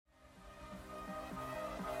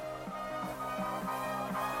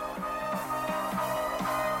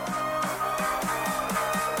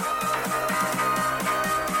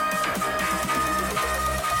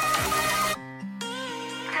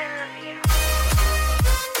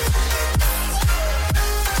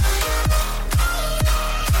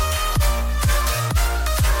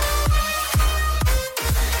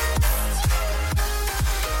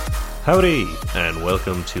Howdy, and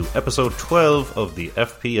welcome to episode 12 of the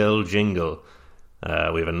FPL Jingle.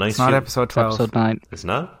 We have a nice... It's not episode 12. It's episode 9. It's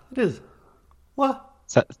not? It is. What?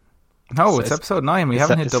 No, it's episode 9. We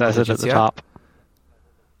haven't hit double digits at the yet. top.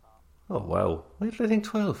 Oh, wow. Why did I think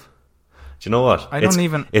 12? Do you know what?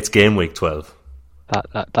 It's game week 12.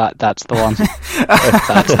 That's the one.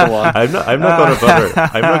 That's the one. I'm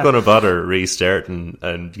not going to bother restarting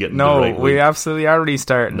and getting the right we week. Absolutely are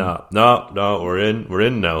restarting. No, we're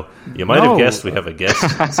in now. You might have guessed we have a guest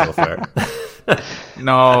so far.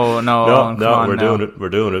 No, we're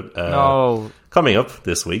doing it. No. Coming up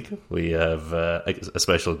this week, we have a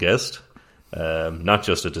special guest, not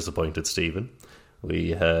just a disappointed Stephen.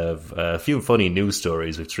 We have a few funny news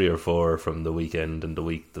stories, with 3 or 4 from the weekend and the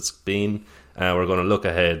week that's been. We're going to look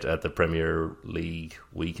ahead at the Premier League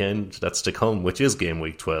weekend that's to come, which is Game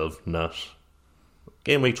Week 12, not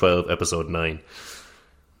Game Week 12, Episode 9.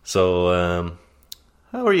 So,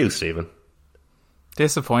 how are you, Stephen?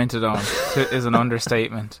 Disappointed on is an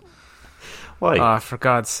understatement. Why? Oh, for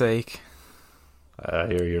God's sake. I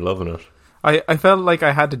hear you're loving it. I felt like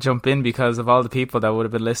I had to jump in because of all the people that would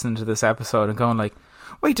have been listening to this episode and going like,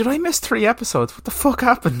 wait, did I miss 3 episodes? What the fuck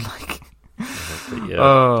happened? Like...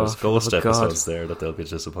 Yeah, there's ghost episodes there that they'll be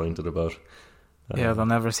disappointed about. Yeah, they'll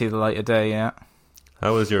never see the light of day, yeah.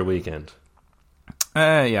 How was your weekend?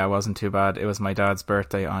 Yeah, it wasn't too bad. It was my dad's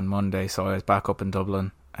birthday on Monday, so I was back up in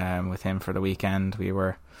Dublin with him for the weekend.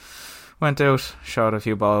 Went out, shot a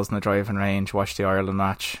few balls in the driving range, watched the Ireland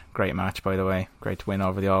match. Great match, by the way. Great to win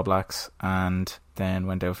over the All Blacks. And then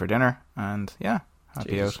went out for dinner, and yeah,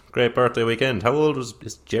 happy out. Great birthday weekend. How old is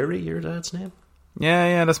Jerry, your dad's name?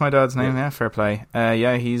 Yeah, that's my dad's name. Yeah, fair play.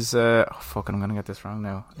 Yeah, he's I'm gonna get this wrong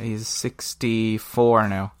now. He's 64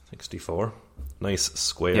 now. 64. Nice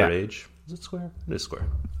square age. Is it square? It is square.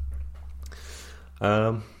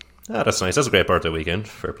 That's nice. That's a great birthday weekend.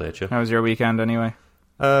 Fair play to you. How was your weekend anyway?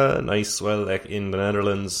 Nice. Well, like in the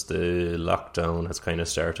Netherlands, the lockdown has kind of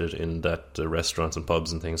started in that the restaurants and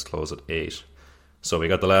pubs and things close at 8. So we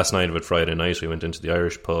got the last night of it Friday night. We went into the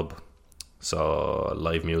Irish pub, saw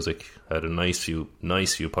live music, had a nice few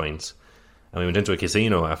pints, and we went into a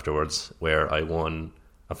casino afterwards where I won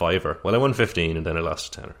a fiver. Well, I won 15 and then I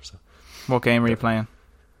lost a tenner. So. What game were you playing?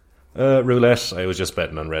 Roulette. I was just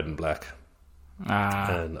betting on red and black.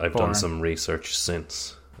 And I've boring. done some research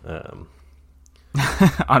since. On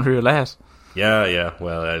roulette? Yeah.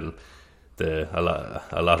 Well,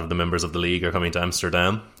 a lot of the members of the league are coming to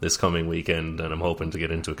Amsterdam this coming weekend, and I'm hoping to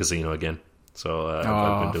get into a casino again. So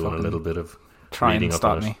I've been doing a little bit of reading up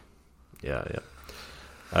on it.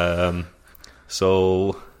 Yeah.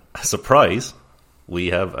 So, a surprise, we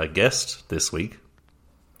have a guest this week.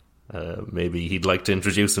 Maybe he'd like to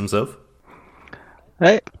introduce himself.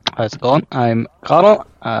 Hey, how's it going? I'm Connell.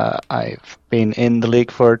 I've been in the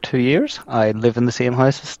league for 2 years. I live in the same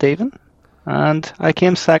house as Stephen, and I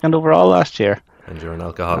came second overall last year. And you're an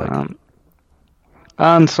alcoholic.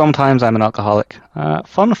 And sometimes I'm an alcoholic.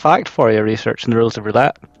 Fun fact for you, researching the rules of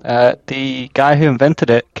roulette. The guy who invented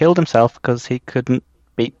it killed himself because he couldn't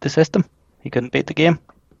beat the system. He couldn't beat the game.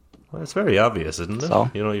 Well, it's very obvious, isn't it? So,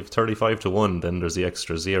 you've 35 to 1, then there's the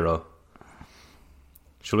extra 0.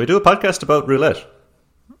 Should we do a podcast about roulette?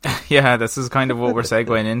 Yeah, this is kind of what we're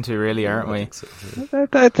segueing into, really, aren't we?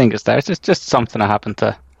 I think it's there. It's just something I happen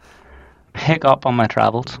to pick up on my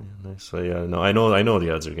travels. Yeah, nice. So, yeah, no, I know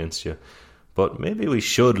the odds are against you. But maybe we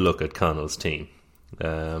should look at Connell's team.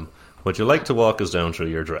 Would you like to walk us down through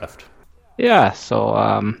your draft? Yeah, so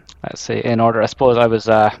let's see. In order, I suppose I was,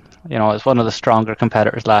 I was one of the stronger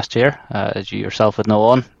competitors last year, as you yourself would know.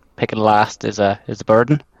 On picking last is a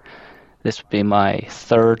burden. This would be my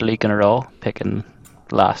 3rd league in a row picking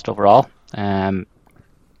last overall. The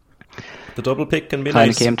double pick can be nice.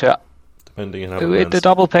 Nice. Came to it. Depending on how the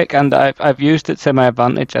double pick, and I've used it to my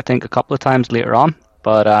advantage. I think a couple of times later on,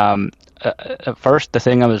 but at first, the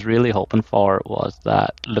thing I was really hoping for was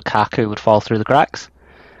that Lukaku would fall through the cracks.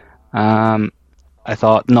 I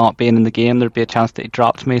thought not being in the game, there'd be a chance that he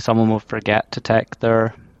dropped me. Someone would forget to take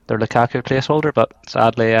their Lukaku placeholder, but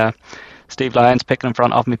sadly, Steve Lyons picking in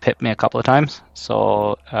front of me pipped me a couple of times.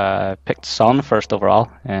 So picked Son first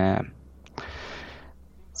overall.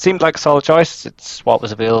 Seemed like a solid choice. It's what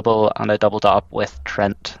was available, and I doubled up with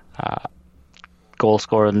Trent, goal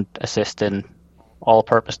scoring, assisting,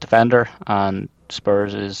 all-purpose defender, and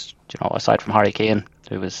Spurs is, aside from Harry Kane,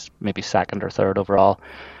 who was maybe 2nd or 3rd overall,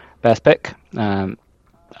 best pick. And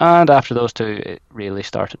after those two, it really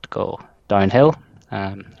started to go downhill.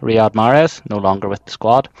 Riyad Mahrez, no longer with the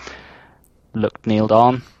squad, looked nailed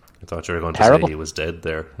on. I thought you were going Terrible. to say he was dead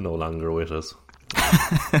there, no longer with us.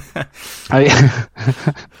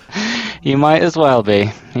 He might as well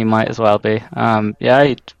be. He might as well be. Yeah,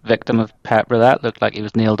 he's victim of Pep Roulette. Looked like he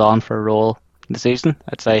was nailed on for a role in the season.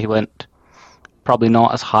 I'd say he went probably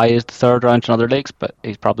not as high as the third round in other leagues, but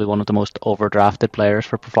he's probably one of the most overdrafted players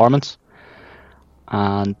for performance.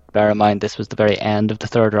 And bear in mind, this was the very end of the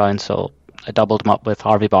third round, so I doubled him up with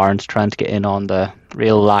Harvey Barnes, trying to get in on the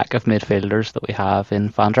real lack of midfielders that we have in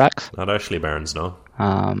Fantrax. Not Ashley Barnes, no?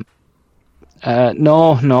 No.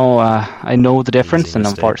 I know the difference, and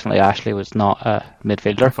unfortunately Ashley was not a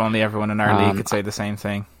midfielder. If only everyone in our league could say the same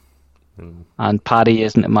thing. And Paddy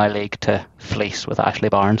isn't in my league to fleece with Ashley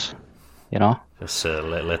Barnes, you know? Just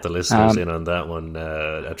let the listeners in on that one.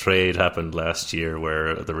 A trade happened last year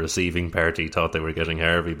where the receiving party thought they were getting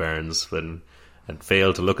Harvey Barnes and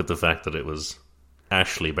failed to look at the fact that it was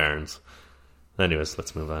Ashley Barnes. Anyways,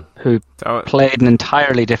 let's move on. Who played an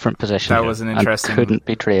entirely different position. That was an interesting. Couldn't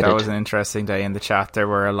be traded. That was an interesting day in the chat. There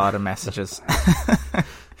were a lot of messages.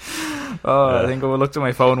 I think I looked at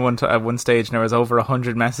my phone at one stage, and there was over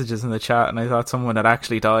 100 messages in the chat, and I thought someone had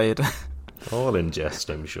actually died. All in jest,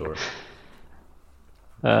 I'm sure.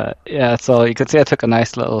 Yeah, so you could see I took a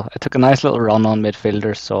nice little run on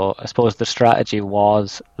midfielders. So I suppose the strategy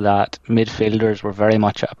was that midfielders were very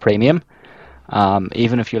much at a premium.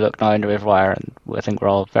 Even if you look now in the waiver wire, and I think we're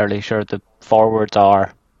all fairly sure the forwards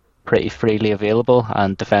are pretty freely available,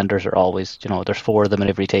 and defenders are always, there's 4 of them in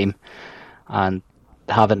every team. And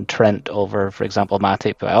having Trent over, for example,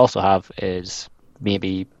 Matip, who I also have, is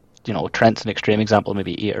maybe, Trent's an extreme example,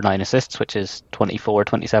 maybe 8 or 9 assists, which is 24,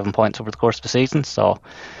 27 points over the course of the season. So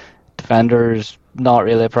defenders, not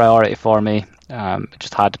really a priority for me. I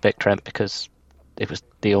just had to pick Trent because it was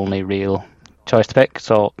the only real choice to pick.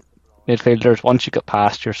 So midfielders, once you get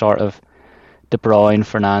past your sort of De Bruyne,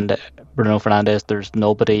 Bruno Fernandes, there's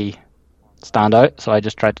nobody stand out. So I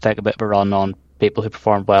just tried to take a bit of a run on people who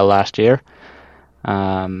performed well last year.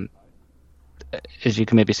 As you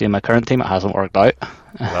can maybe see in my current team, it hasn't worked out.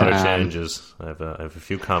 A lot of changes. I have a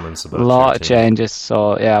few comments about a lot of changes.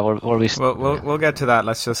 So yeah, we'll get to that.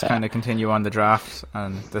 Let's just kind of continue on the draft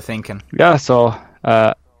and the thinking. Yeah. So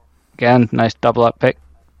again, nice double up pick.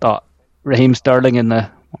 Thought Raheem Sterling in the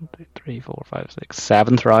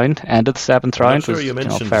 7th round. End of the 7th round. Sure, was you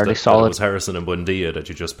mentioned fairly that solid. It was Harrison and Buendia that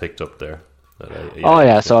you just picked up there.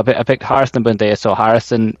 So I picked Harrison and Buendia. So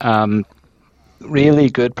Harrison, really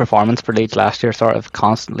good performance for Leeds last year, sort of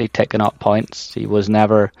constantly ticking up points. He was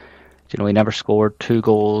never, he never scored 2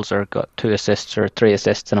 goals or got 2 assists or 3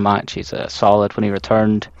 assists in a match. He's solid when he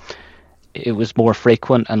returned. It was more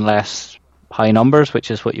frequent and less high numbers, which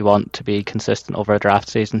is what you want to be consistent over a draft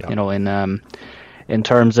season. Yeah. In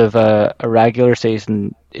terms of a regular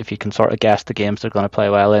season, if you can sort of guess the games they're going to play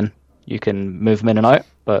well in, you can move them in and out.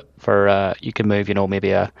 But for you can move,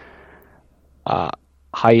 maybe a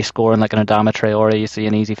high scoring like an Adama Traore, you see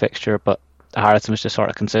an easy fixture, but Harrison was just sort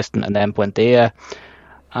of consistent. And then Buendia,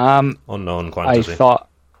 unknown quantity. I thought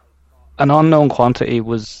an unknown quantity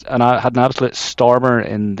was, and I had an absolute stormer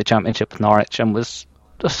in the Championship with Norwich and was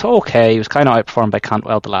just okay. He was kind of outperformed by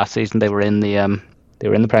Cantwell the last season. They were in the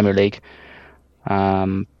Premier League,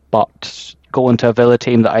 but going to a Villa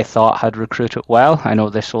team that I thought had recruited well. I know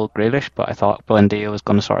they sold Grealish, but I thought Buendia was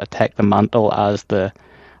going to sort of take the mantle as the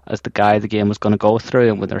guy the game was going to go through.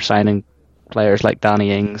 And when they're signing players like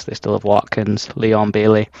Danny Ings, they still have Watkins, Leon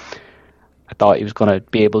Bailey. I thought he was going to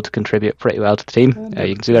be able to contribute pretty well to the team.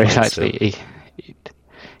 You can see there he's actually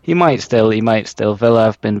he might still. Villa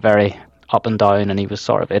have been very up and down, and he was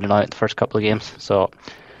sort of in and out the first couple of games. So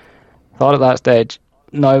I thought at that stage,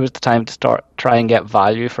 now was the time to start try and get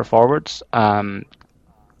value for forwards. It's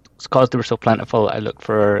because they were so plentiful. I looked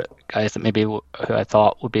for guys that maybe who I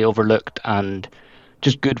thought would be overlooked and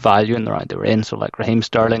just good value in the round they were in. So like Raheem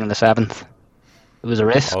Sterling in the 7th, it was a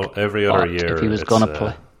risk. Every other year, if he was going to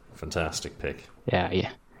play, fantastic pick. Yeah.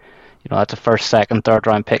 That's a first, second, third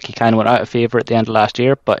round pick. He kind of went out of favour at the end of last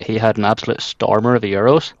year, but he had an absolute stormer of the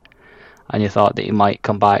Euros. And you thought that he might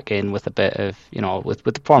come back in with a bit of, with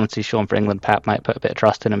the performance he's shown for England, Pep might put a bit of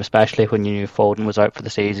trust in him, especially when you knew Foden was out for the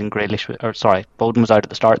season. Foden was out at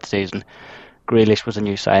the start of the season. Grealish was a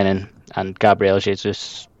new signing, and Gabriel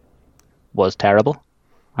Jesus was terrible.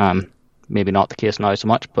 Maybe not the case now so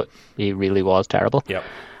much, but he really was terrible. Yep.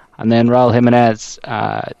 And then Raul Jimenez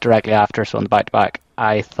directly after, so on the back-to-back,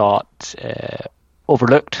 I thought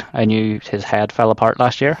overlooked. I knew his head fell apart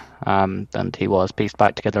last year, and he was pieced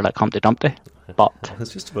back together like Humpty Dumpty. But I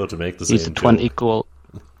was just about to make the he's same a 20 joke. goal.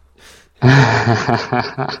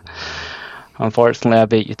 Unfortunately, I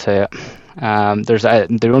beat you to it.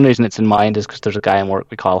 The only reason it's in mind is because there's a guy in work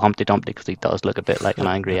we call Humpty Dumpty because he does look a bit like an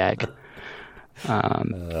angry egg.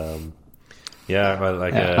 Yeah, well,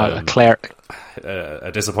 like Claire.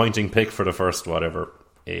 A disappointing pick for the first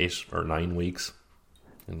 8 or 9 weeks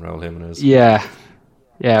in Raul Jimenez. Yeah,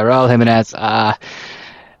 Raul Jimenez.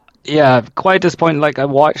 Yeah, quite disappointing. Like I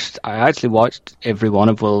actually watched every one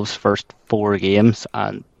of Wolves' first 4 games,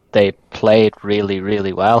 and they played really,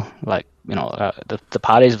 really well. Like, the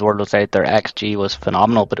Paddies of the world will say their XG was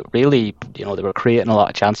phenomenal, but it really, they were creating a lot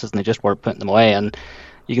of chances and they just weren't putting them away. And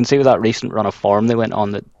you can see with that recent run of form they went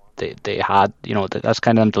on that they had, that's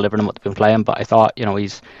kind of them delivering what they've been playing. But I thought,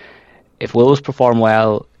 if Wolves perform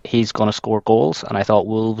well, he's going to score goals. And I thought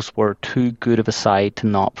Wolves were too good of a side to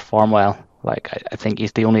not perform well. Like, I think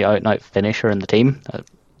he's the only out-and-out finisher in the team.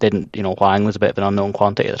 Huang was a bit of an unknown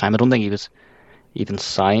quantity at the time. I don't think he was even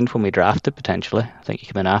signed when we drafted, potentially. I think he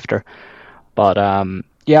came in after. But,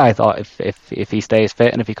 I thought if he stays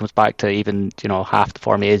fit and if he comes back to even, half the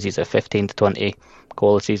form he is, he's a 15 to 20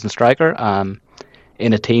 goal a season striker.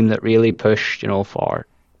 In a team that really pushed, for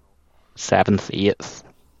 7th, 8th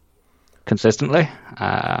consistently.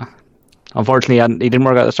 Unfortunately, he didn't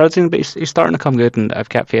work out at the start of the season, but he's starting to come good, and I've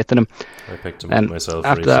kept faith in him. I picked him up myself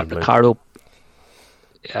after recently. that, Ricardo.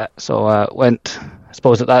 Yeah, so went. I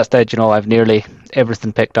suppose at that stage, I've nearly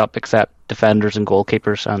everything picked up except defenders and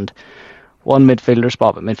goalkeepers, and one midfielder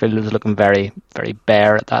spot. But midfielder was looking very, very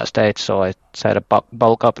bare at that stage. So I said a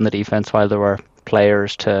bulk up in the defense while there were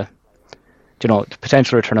players to,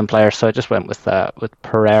 potential returning players. So I just went with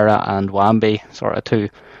Pereira and Wambi, sort of two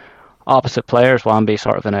opposite players. Wambi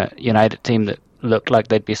sort of in a United team that looked like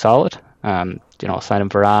they'd be solid. Signing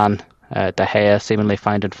Varane, De Gea seemingly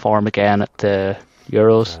finding form again at the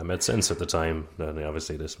Euros. It made sense at the time. Then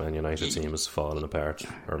obviously this Man United team has fallen apart,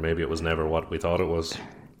 or maybe it was never what we thought it was.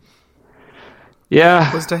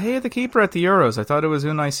 Yeah. Was De Gea the keeper at the Euros? I thought it was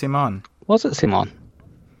Unai Simon. Was it Simon?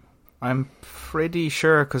 I'm pretty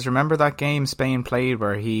sure, because remember that game Spain played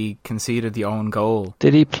where he conceded the own goal?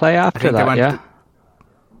 Did he play after that? Yeah.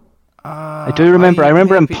 I do remember. I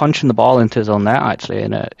remember him punching the ball into his own net, actually,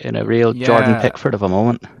 in a real Jordan Pickford of a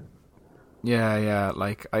moment. Yeah.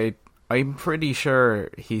 Like I'm pretty sure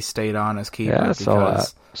he stayed on as keeper. Yeah.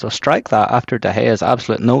 Because... So strike that after De Gea's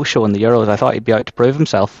absolute no-show in the Euros. I thought he'd be out to prove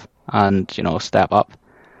himself and step up.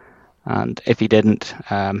 And if he didn't,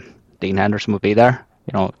 Dean Henderson would be there.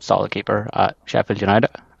 Solid keeper at Sheffield United.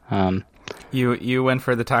 You went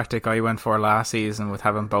for the tactic I went for last season with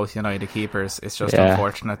having both United keepers. It's just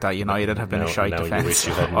unfortunate that United have been a shite defence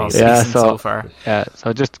all season so far. Yeah,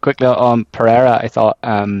 so just quickly on Pereira, I thought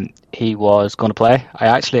he was going to play. I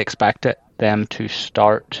actually expected them to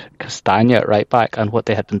start Castagna at right back, and what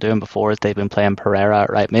they had been doing before is they've been playing Pereira at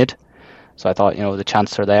right mid. So I thought, the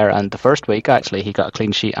chances are there. And the first week, actually, he got a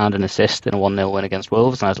clean sheet and an assist in a 1-0 win against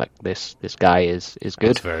Wolves. And I was like, this guy is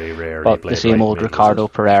good. It's very rare. But the same old Ricardo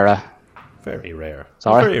Pereira. Very rare.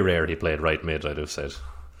 Sorry? Very rare he played right mid, I'd have said.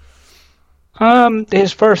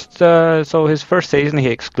 His first season, he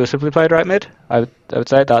exclusively played right mid. I would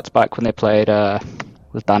say that's back when they played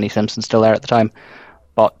with Danny Simpson still there at the time.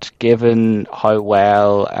 But given how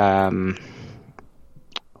well,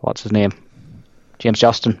 what's his name? James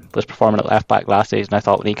Justin was performing at left back last season. I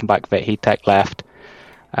thought when he came back fit, he'd take left.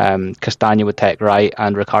 Castagna would take right,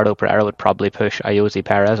 and Ricardo Pereira would probably push Ayoze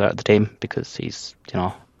Perez out of the team because he's,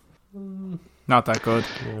 not that good.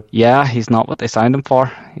 Yeah, he's not what they signed him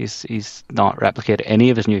for. He's not replicated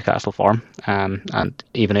any of his Newcastle form, and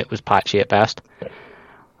even it was patchy at best.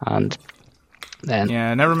 And then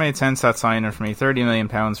it never made sense, that signing for me. £30 million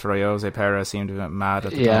for Ayoze Perez seemed a bit mad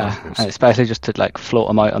at the time. Yeah, especially just to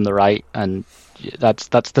float him out on the right, and that's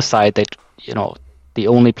the side that the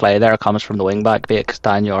only play there comes from the wing back, be it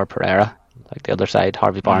Castagna or Pereira. Like the other side,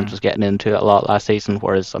 Harvey Barnes was getting into it a lot last season,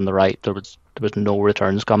 whereas on the right there was no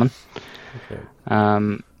returns coming. Okay.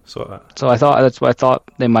 So I thought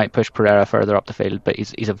they might push Pereira further up the field, but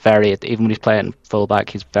he's a very, even when he's playing fullback,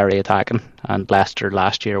 he's very attacking. And Leicester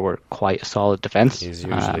last year were quite a solid defence. He's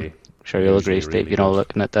usually, sure you'll agree, Steve. Really good.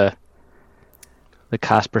 Looking at the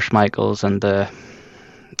Kasper Schmeichels and the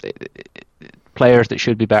players that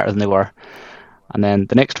should be better than they were. And then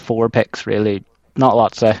the next 4 picks, really, not a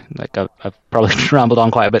lot to say. Like I've probably rambled on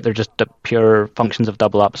quite a bit. They're just the pure functions of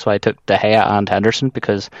double up. So I took De Gea and Henderson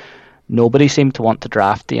because nobody seemed to want to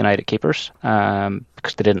draft the United keepers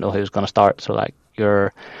because they didn't know who was going to start. So like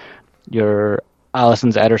your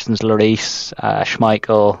Allisons, Edersons, Lloris,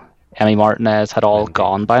 Schmeichel, Emi Martinez had all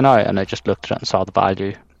gone by now, and I just looked at it and saw the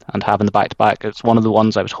value. And having the back-to-back, it's one of the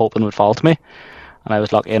ones I was hoping would fall to me. And I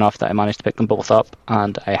was lucky enough that I managed to pick them both up,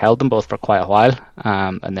 and I held them both for quite a while.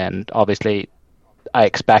 And then obviously I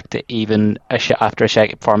expected even after a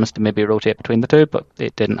shaky performance to maybe rotate between the two, but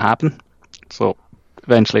it didn't happen. So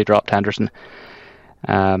eventually dropped Henderson.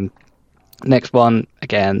 Next one,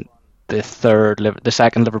 again, the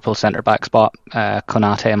second Liverpool centre back spot,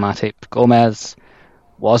 Konate and Matip. Gomez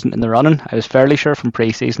wasn't in the running. I was fairly sure from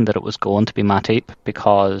pre-season that it was going to be Matip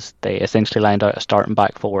because they essentially lined out a starting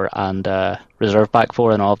back four and reserve back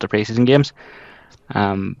four in all of the pre-season games.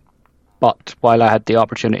 But while I had the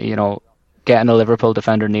opportunity, getting a Liverpool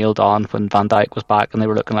defender nailed on when Van Dijk was back and they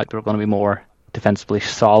were looking like they were going to be more defensively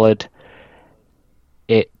solid,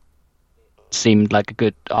 it seemed like a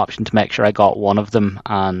good option to make sure I got one of them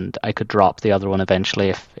and I could drop the other one eventually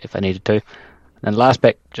if I needed to. And then last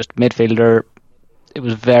pick, just midfielder. It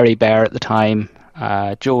was very bare at the time.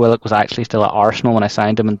 Joe Willock was actually still at Arsenal when I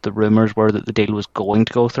signed him, and the rumours were that the deal was going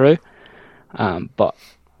to go through. But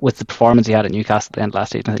with the performance he had at Newcastle at the end of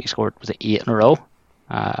last season, I think he scored, was it 8 in a row?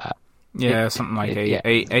 Something like 8. Yeah.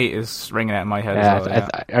 8 is ringing out in my head as well. Yeah.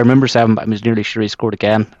 I remember 7, but I was nearly sure he scored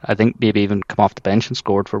again. I think maybe even come off the bench and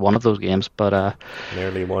scored for one of those games. But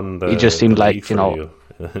nearly won the. He just seemed like you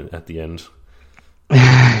at the end.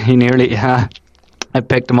 He nearly. I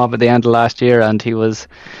picked him up at the end of last year, and he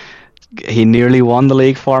nearly won the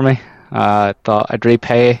league for me. I thought I'd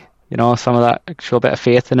repay, some of that, show a bit of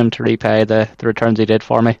faith in him to repay the returns he did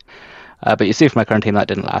for me. But you see from my current team that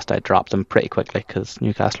didn't last. I dropped them pretty quickly because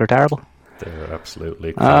Newcastle are terrible. They're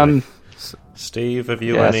absolutely correct. Steve, have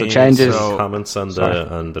you any comments on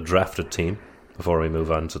the drafted team before we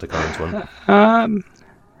move on to the current one?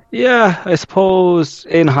 Yeah, I suppose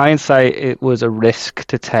in hindsight it was a risk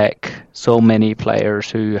to take so many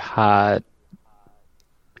players who had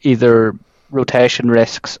either rotation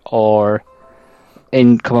risks or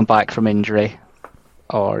coming back from injury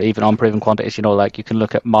or even unproven quantities. Like you can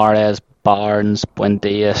look at Mahrez, Barnes,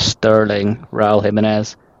 Buendia, Sterling, Raul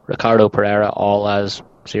Jimenez, Ricardo Pereira, all as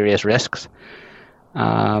serious risks.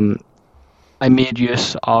 I made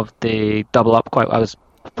use of the double up I was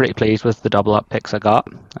pretty pleased with the double up picks I got.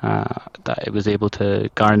 That it was able to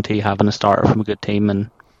guarantee having a starter from a good team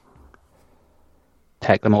and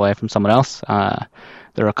take them away from someone else.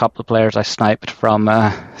 There are a couple of players I sniped from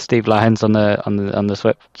Steve Lyons on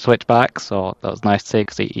the switchback, so that was nice to see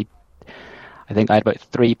because I think I had about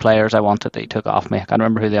 3 players I wanted that he took off me. I can't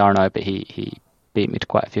remember who they are now, but he beat me to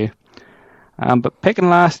quite a few. But picking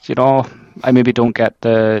last, I maybe don't get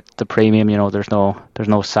the premium. There's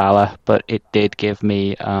no Salah, but it did give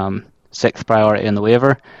me 6th priority in the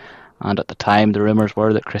waiver. And at the time, the rumours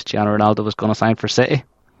were that Cristiano Ronaldo was going to sign for City,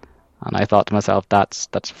 and I thought to myself, that's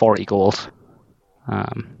 40 goals.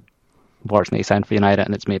 Unfortunately, he signed for United,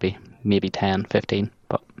 and it's maybe 10, 15,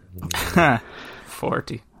 but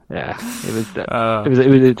 40. Yeah,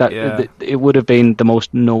 it would have been the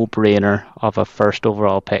most no-brainer of a first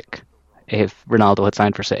overall pick if Ronaldo had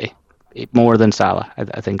signed for City. More than Salah,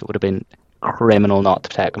 I think it would have been criminal not to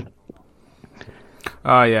take him.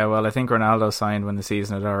 Oh yeah, well I think Ronaldo signed when the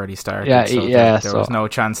season had already started. There was no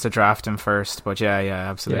chance to draft him first. But yeah,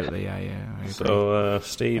 absolutely, yeah. So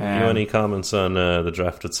Steve, have you any comments on the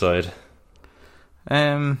drafted side?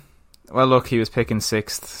 Well, look, he was picking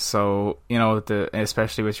 6th, so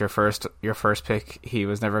especially with your first pick, he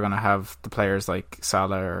was never going to have the players like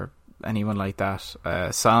Salah or anyone like that.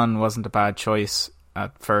 Son wasn't a bad choice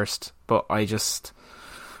at first, but I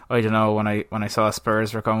don't know, when I saw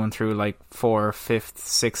Spurs were going through like 4th, 5th,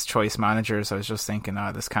 6th choice managers, I was just thinking,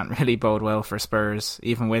 this can't really bode well for Spurs,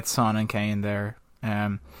 even with Son and Kane there.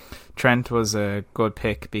 Trent was a good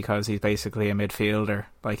pick because he's basically a midfielder.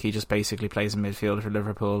 Like, he just basically plays a midfield for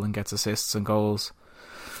Liverpool and gets assists and goals.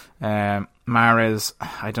 Mahrez,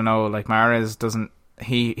 I don't know, like Mahrez doesn't,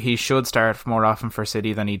 he should start more often for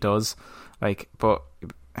City than he does, like, but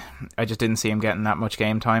I just didn't see him getting that much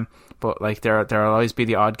game time. But like there'll always be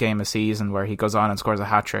the odd game a season where he goes on and scores a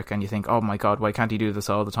hat-trick and you think, oh my god, why can't he do this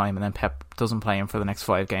all the time? And then Pep doesn't play him for the next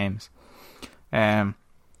 5 games.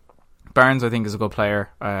 Barnes, I think, is a good player.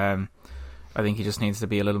 I think he just needs to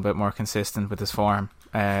be a little bit more consistent with his form.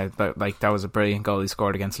 That was a brilliant goal he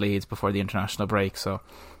scored against Leeds before the international break, so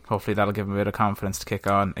hopefully that'll give him a bit of confidence to kick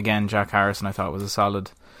on. Again, Jack Harrison I thought was a solid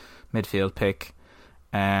midfield pick.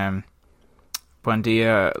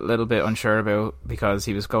 Buendia, a little bit unsure about because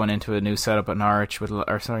he was going into a new setup at at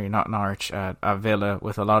Villa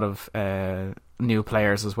with a lot of new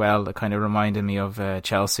players as well. That kind of reminded me of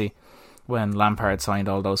Chelsea when Lampard signed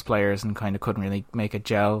all those players and kind of couldn't really make a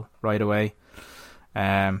gel right away.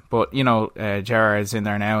 But Gerrard's in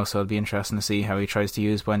there now, so it'll be interesting to see how he tries to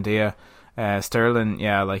use Buendia. Sterling,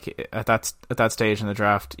 like at that stage in the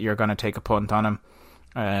draft, you're going to take a punt on him.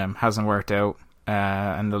 Hasn't worked out.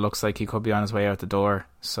 And it looks like he could be on his way out the door,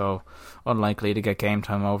 so unlikely to get game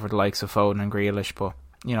time over the likes of Foden and Grealish, but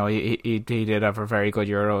he did have a very good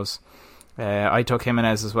Euros. I took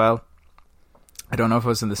Jimenez as well. I don't know if it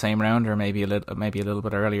was in the same round or maybe a little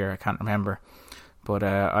bit earlier. I can't remember. But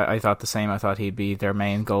I thought the same. I thought he'd be their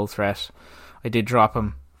main goal threat. I did drop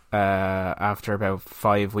him after about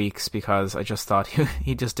 5 weeks because I just thought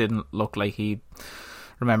he just didn't look like he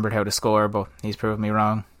remembered how to score, but he's proven me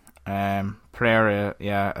wrong. Pereira,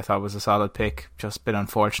 yeah, I thought was a solid pick. Just been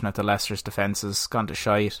unfortunate that Leicester's defence has gone to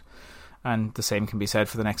shite, and the same can be said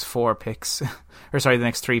for the next 4 picks, the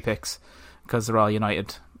next 3 picks, because they're all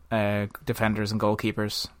United defenders and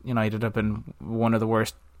goalkeepers. United have been one of the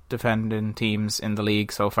worst defending teams in the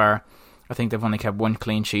league so far. I think they've only kept 1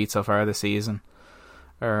 clean sheet so far this season.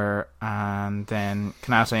 And then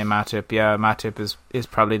Konate and Matip. Yeah, Matip is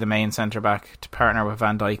probably the main centre back to partner with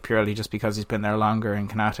Van Dijk purely just because he's been there longer, and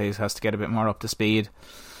Konate has to get a bit more up to speed.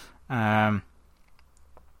 It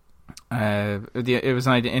was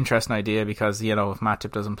an interesting idea because if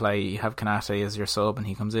Matip doesn't play, you have Konate as your sub and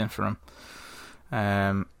he comes in for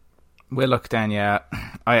him. Willock then, yeah,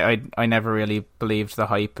 I never really believed the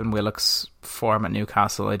hype in Willock's form at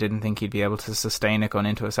Newcastle. I didn't think he'd be able to sustain it going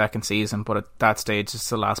into a second season, but at that stage it's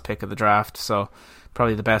the last pick of the draft, so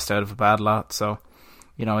probably the best out of a bad lot. So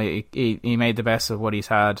he made the best of what he's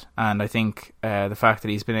had, and I think the fact that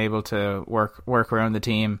he's been able to work around the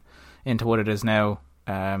team into what it is now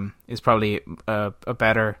is probably a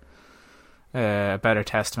better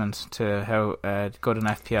testament to how good an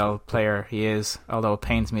FPL player he is, although it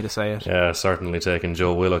pains me to say it. Yeah, certainly taking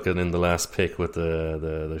Joe Willock in the last pick with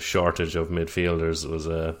the shortage of midfielders was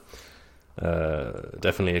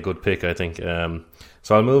definitely a good pick, I think.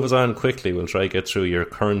 So I'll move us on quickly. We'll try to get through your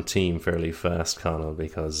current team fairly fast, Conal,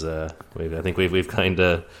 because I think we've kind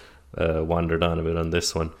of wandered on a bit on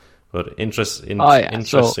this one. But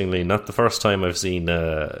interestingly, not the first time I've seen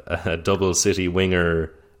a double City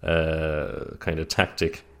winger kind of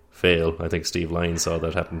tactic fail. I think Steve Lyons saw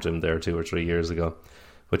that happen to him there 2 or 3 years ago.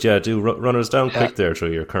 But yeah, do run us down quick there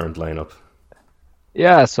through your current lineup.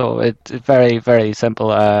 Yeah, so it's very, very simple.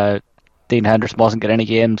 Dean Henderson wasn't getting any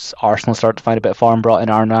games. Arsenal started to find a bit of form, brought in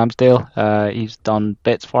Aaron Ramsdale. He's done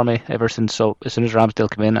bits for me ever since. So as soon as Ramsdale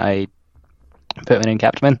came in, I put him in and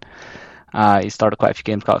kept him in. He started quite a few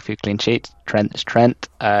games, got a few clean sheets. Trent is Trent.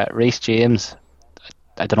 Reece James,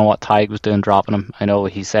 I don't know what Tig was doing dropping him. I know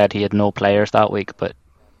he said he had no players that week, but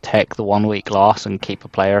take the 1 week loss and keep a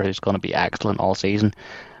player who's going to be excellent all season.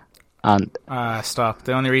 And stop.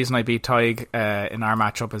 The only reason I beat Tig in our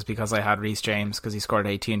matchup is because I had Reece James, because he scored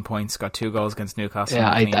 18 points, got 2 goals against Newcastle.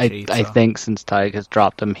 Yeah, I think since Tig has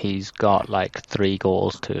dropped him, he's got like 3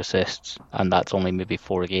 goals, 2 assists, and that's only maybe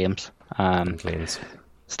 4 games.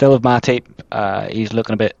 Still with Matip, he's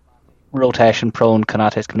looking a bit rotation prone.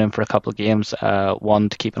 Konate's coming in for a couple of games. One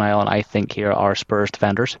to keep an eye on, I think, here are Spurs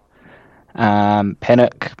defenders.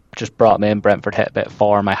 Pinnock just brought me in. Brentford hit a bit of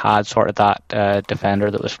form. I had sorted that defender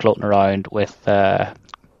that was floating around with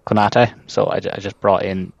Konate, so I just brought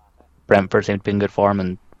in Brentford. Seemed to be in good form,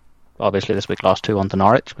 and obviously this week lost 2-1 to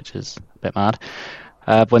Norwich, which is a bit mad.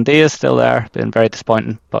 Buendia's still there, been very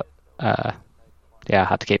disappointing, but yeah, I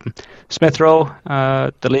had to keep him. Smith Rowe,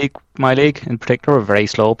 my league in particular, were very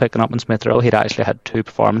slow picking up on Smith Rowe. He'd actually had 2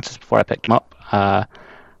 performances before I picked him up.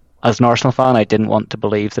 As an Arsenal fan, I didn't want to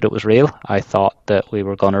believe that it was real. I thought that we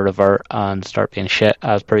were going to revert and start being shit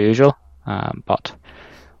as per usual. But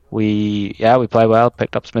we play well.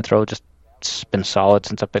 Picked up Smith Rowe. Just been solid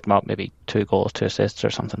since I picked him up. Maybe 2 goals, 2 assists,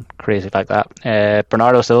 or something crazy like that.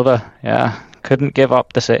 Bernardo Silva, couldn't give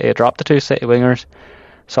up the City. I dropped the 2 City wingers.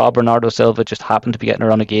 Saw Bernardo Silva just happened to be getting a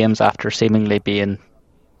run of games after seemingly being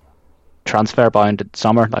transfer bound in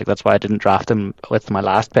summer. Like, that's why I didn't draft him with my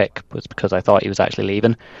last pick, was because I thought he was actually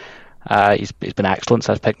leaving. He's been excellent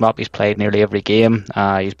since I picked him up. He's played nearly every game.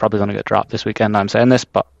 He's probably going to get dropped this weekend. I'm saying this,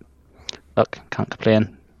 but look, can't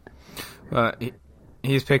complain.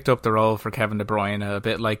 He's picked up the role for Kevin De Bruyne a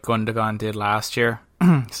bit like Gundogan did last year.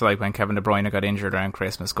 So like when Kevin De Bruyne got injured around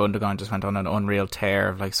Christmas, Gundogan just went on an unreal tear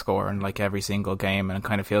of like scoring like every single game, and it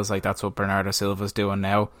kind of feels like that's what Bernardo Silva's doing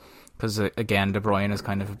now, because again De Bruyne is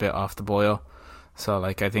kind of a bit off the boil. So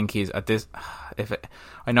like I think he's at this.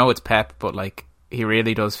 I know it's Pep, but like he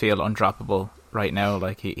really does feel undroppable right now.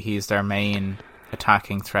 Like he's their main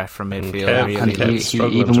attacking threat from midfield.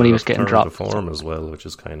 And even when he was getting dropped, form as well, which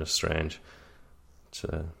is kind of strange.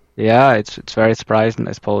 Yeah, it's very surprising.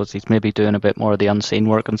 I suppose he's maybe doing a bit more of the unseen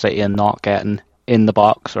work on City and not getting in the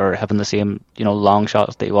box or having the same, long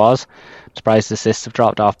shots that he was. I'm surprised the assists have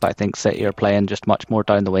dropped off, but I think City are playing just much more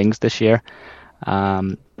down the wings this year.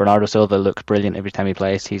 Bernardo Silva looks brilliant every time he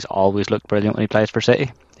plays. He's always looked brilliant when he plays for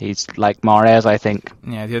City. He's like Mahrez, I think.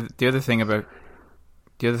 Yeah, the other thing about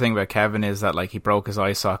Kevin is that like he broke his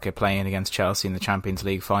eye socket playing against Chelsea in the Champions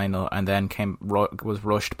League final, and then was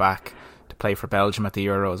rushed back to play for Belgium at the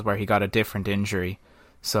Euros, where he got a different injury.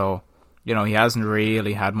 So, he hasn't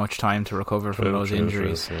really had much time to recover from those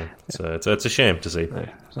injuries. True, yeah. So it's a shame to see,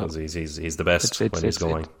 because he's the best when he's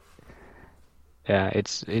going.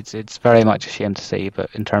 It's very much a shame to see, but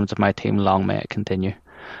in terms of my team, long may it continue.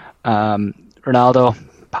 Ronaldo,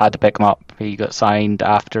 had to pick him up. He got signed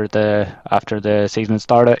after the season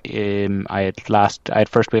started. I had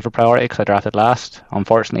first waiver priority because I drafted last.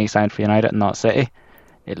 Unfortunately, he signed for United and not City.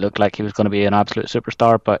 It looked like he was going to be an absolute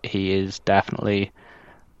superstar, but he is definitely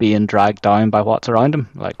being dragged down by what's around him.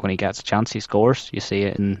 Like, when he gets a chance, he scores. You see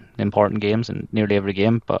it in important games and nearly every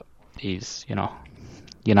game, but he's,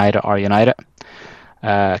 United are United.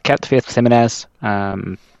 Kept the faith with Jimenez.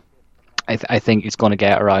 I think he's going to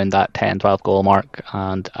get around that 10-12 goal mark,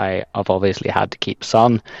 and I've obviously had to keep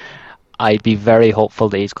Son. I'd be very hopeful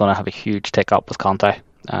that he's going to have a huge tick up with Conte.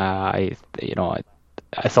 I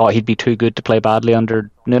thought he'd be too good to play badly under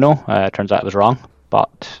Nuno. Turns out I was wrong,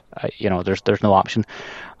 but there's no option.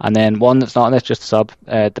 And then one that's not on this, just a sub.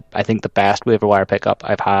 I think the best waiver wire pickup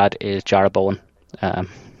I've had is Jarrod Bowen.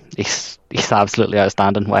 He's absolutely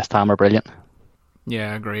outstanding. West Ham are brilliant.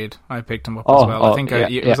 Yeah, agreed. I picked him up as well. I think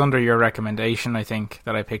it was under your recommendation, I think,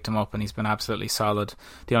 that I picked him up, and he's been absolutely solid.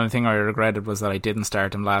 The only thing I regretted was that I didn't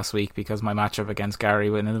start him last week, because my matchup against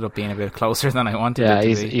Gary ended up being a bit closer than I wanted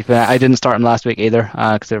it to be. I didn't start him last week either,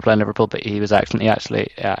 because they were playing Liverpool, but he was actually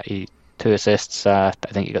 2 assists. I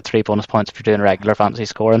think he got 3 bonus points for doing regular fantasy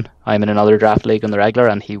scoring. I'm in another draft league in the regular,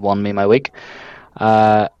 and he won me my week.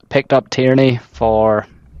 Picked up Tierney for...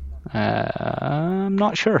 I'm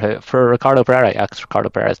not sure who, for Ricardo Pereira. Ricardo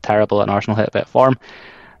Pereira is terrible, and Arsenal hit a bit of form.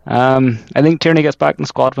 I think Tierney gets back in the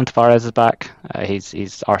squad when Tavares is back.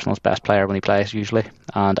 He's Arsenal's best player when he plays usually,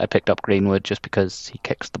 and I picked up Greenwood just because he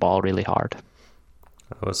kicks the ball really hard.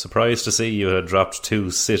 I was surprised to see you had dropped 2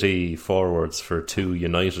 City forwards for 2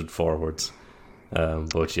 United forwards.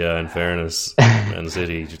 But yeah, in fairness, Man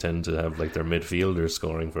City, you tend to have like their midfielders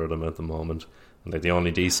scoring for them at the moment. Like, the only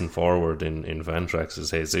decent forward in Vantrax is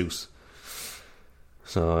Jesus.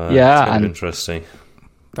 So it's kind of interesting.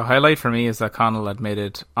 The highlight for me is that Connell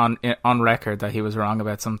admitted on record that he was wrong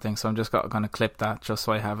about something. So I'm just going to clip that just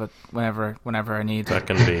so I have it whenever I need. That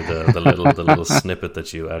can be the little snippet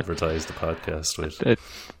that you advertise the podcast with.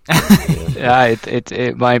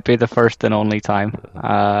 It might be the first and only time.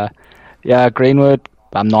 Greenwood,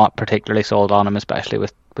 I'm not particularly sold on him, especially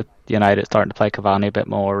with United starting to play Cavani a bit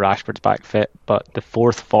more. Rashford's back fit, but the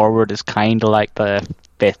fourth forward is kind of like the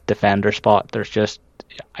 5th defender spot.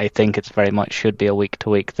 I think it's very much should be a week to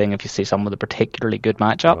week thing if you see someone with a particularly good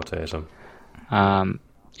matchup. Rotate him.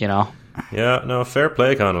 Yeah, no, fair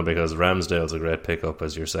play, Connell, because Ramsdale's a great pickup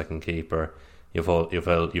as your second keeper. You've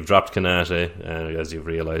dropped Kanate, and as you've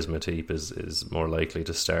realised, Matip is more likely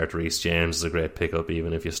to start. Reece James is a great pickup,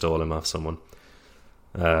 even if you stole him off someone.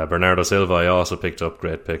 Bernardo Silva I also picked up,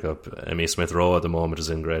 great pickup. Emmy Smith Rowe at the moment is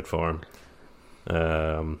in great form.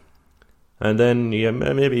 And then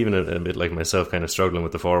maybe even a bit like myself, kind of struggling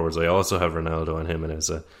with the forwards. I also have Ronaldo and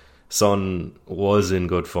Jimenez. Son was in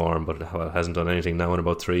good form, but hasn't done anything now in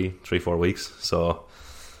about 3-4 weeks. So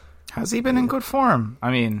has he been in good form?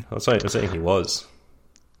 I mean, I'm saying he was.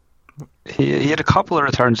 He had a couple of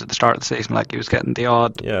returns at the start of the season, like he was getting the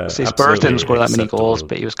odd. Yeah, Spurs didn't score that many goals,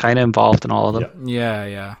 but he was kind of involved in all of them.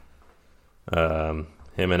 Yeah.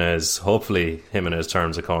 Jimenez, hopefully Jimenez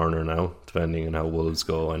turns a corner now, depending on how Wolves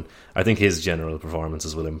go, and I think his general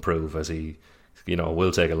performances will improve as he,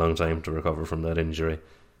 will take a long time to recover from that injury.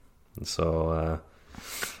 So,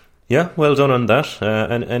 well done on that.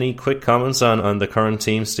 And any quick comments on the current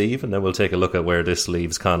team, Steve, and then we'll take a look at where this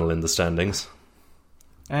leaves Connell in the standings.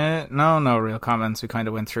 No real comments. We kind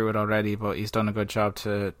of went through it already, but he's done a good job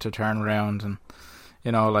to turn around, and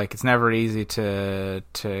it's never easy to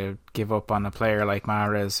give up on a player like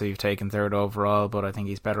Mahrez, who you've taken 3rd overall, but I think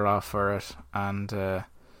he's better off for it. And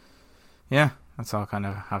that's all I kind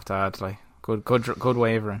of have to add. Like, good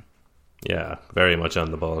wavering. Yeah, very much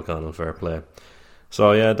on the ball, Connell. Fair play.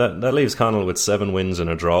 So yeah, that leaves Connell with 7 wins and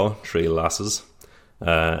a draw, 3 losses.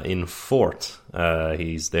 In 4th,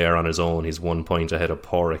 he's there on his own. He's 1 point ahead of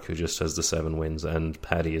Porrick, who just has the 7 wins, and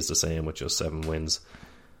Paddy is the same with just 7 wins.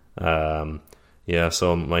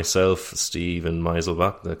 So myself, Steve, and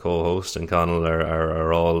Meiselbach, the co-host, and Connell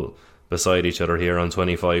are all beside each other here on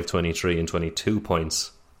 25, 23, and 22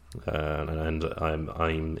 points, and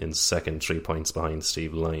I'm in second, 3 points behind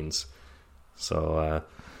Steve Lyons. So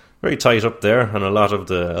very tight up there, and a lot of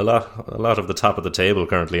the top of the table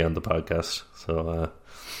currently on the podcast. So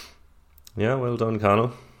well done,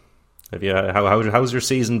 Connell. How's your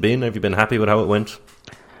season been? Have you been happy with how it went?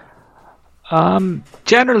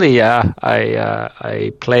 Generally, yeah.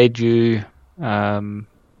 I played you.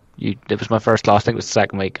 It was my first loss. I think it was the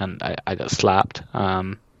second week, and I got slapped.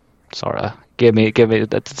 Sort of gave me. At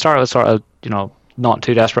the start, I was sort of not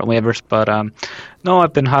too desperate on waivers, but no,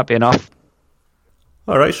 I've been happy enough.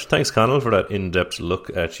 All right, thanks, Connell, for that in-depth look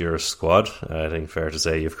at your squad. I think fair to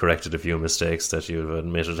say you've corrected a few mistakes that you've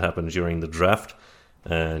admitted happened during the draft.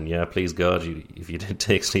 And yeah, please God, if you did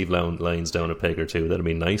take Steve Lyons down a peg or two, that'd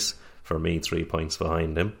be nice. For me, 3 points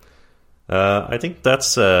behind him. I think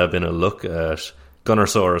that's been a look at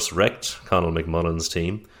Gunnersaurus Wrecked, Connell McMullen's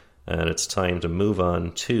team. And it's time to move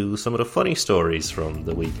on to some of the funny stories from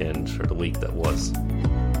the weekend, or the week that was.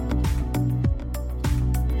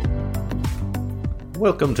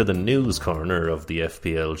 Welcome to the news corner of the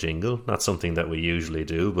FPL jingle. Not something that we usually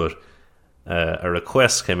do, but a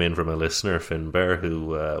request came in from a listener, Finbar,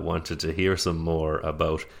 who wanted to hear some more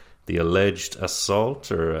about the alleged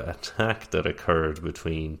assault or attack that occurred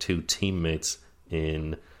between two teammates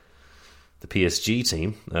in the PSG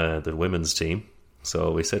team, the women's team.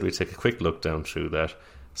 So we said we'd take a quick look down through that.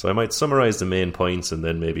 So I might summarise the main points, and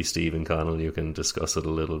then maybe Steve and Connell, you can discuss it a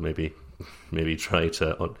little, maybe try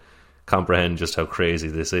to comprehend just how crazy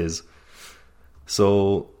this is.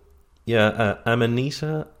 So, yeah,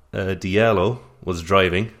 Amanita Diallo was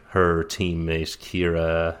driving her teammate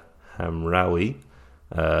Kira Hamraoui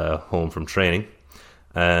home from training.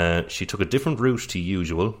 She took a different route to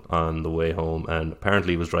usual on the way home, and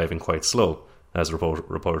apparently was driving quite slow, as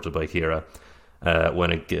reported by Kira,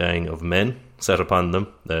 when a gang of men set upon them.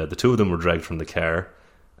 The two of them were dragged from the car.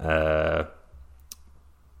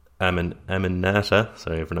 Aminata,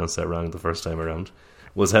 sorry I pronounced that wrong the first time around,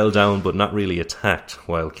 was held down but not really attacked,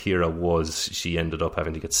 while Kira she ended up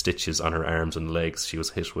having to get stitches on her arms and legs. She was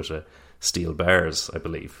hit with steel bars, I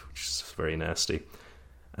believe, which is very nasty.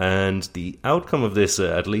 And the outcome of this,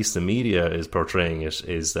 at least the media is portraying it,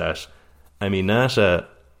 is that Aminata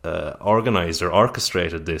organised or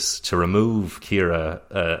orchestrated this to remove Kira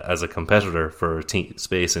as a competitor for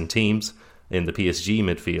space in teams in the PSG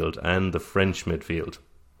midfield and the French midfield.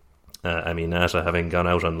 Aminata, having gone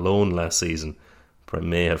out on loan last season,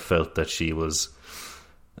 may have felt that she was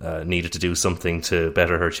needed to do something to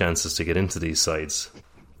better her chances to get into these sides.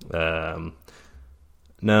 Now,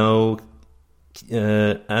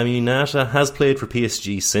 Aminata has played for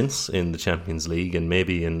PSG since in the Champions League and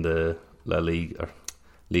maybe in the La Ligue or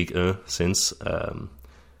Ligue 1 since,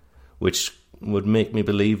 which would make me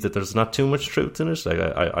believe that there's not too much truth in it. Like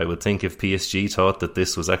I would think if PSG thought that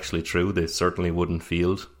this was actually true, they certainly wouldn't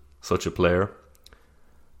field such a player.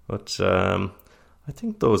 But I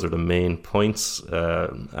think those are the main points.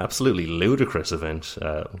 Absolutely ludicrous event.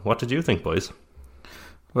 What did you think, boys?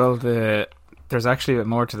 Well, there's actually a bit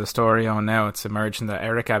more to the story on now. It's emerging that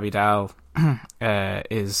Eric Abidal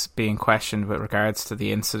is being questioned with regards to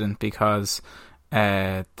the incident because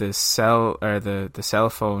the cell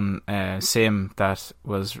phone SIM that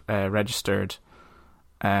was registered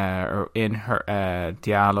or in her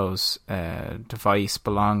Diallo's device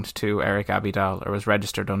belonged to Eric Abidal, or was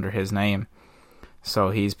registered under his name.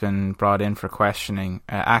 So he's been brought in for questioning.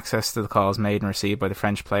 Access to the calls made and received by the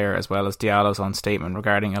French player, as well as Diallo's own statement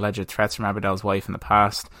regarding alleged threats from Abidal's wife in the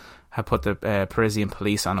past, have put the Parisian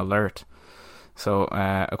police on alert. So,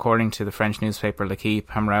 according to the French newspaper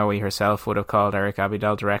L'Equipe, Hamraoui herself would have called Eric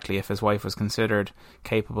Abidal directly if his wife was considered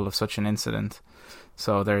capable of such an incident.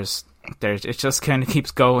 So it just kind of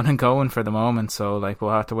keeps going and going for the moment. So, like,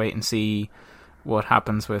 we'll have to wait and see what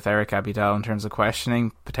happens with Eric Abidal in terms of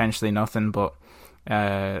questioning. Potentially nothing, but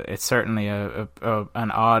it's certainly a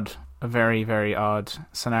very, very odd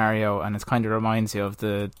scenario, and it kind of reminds you of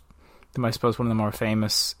I suppose one of the more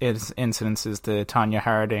famous incidents is the Tonya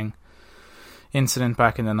Harding incident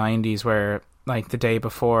back in the 90s, where, like, the day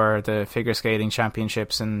before the figure skating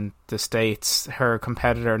championships in the States, her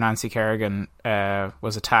competitor Nancy Kerrigan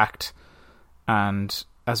was attacked and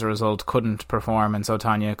as a result couldn't perform, and so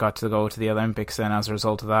Tonya got to go to the Olympics then as a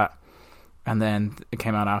result of that. And then it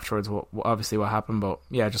came out afterwards obviously what happened, but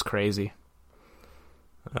yeah, just crazy.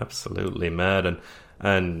 Absolutely mad.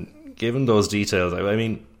 And given those details, I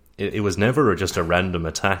mean, it was never just a random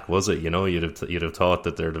attack, was it? You know, you'd have thought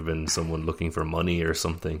that there'd have been someone looking for money or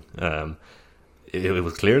something. It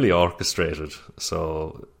was clearly orchestrated.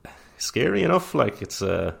 So scary enough. Like, it's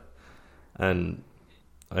and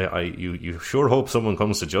you sure hope someone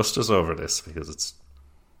comes to justice over this, because it's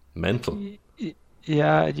mental.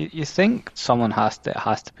 Yeah, you think someone has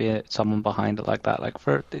to be someone behind it like that. Like,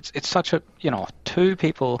 it's such a, two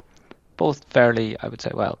people, both fairly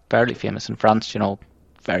famous in France,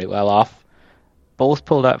 very well off, both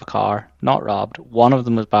pulled out of a car, not robbed. One of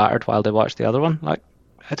them was battered while they watched the other one. Like,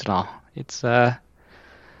 I don't know. It's I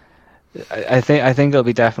think it'll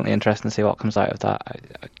be definitely interesting to see what comes out of that.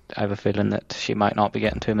 I have a feeling that she might not be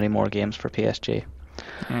getting too many more games for PSG.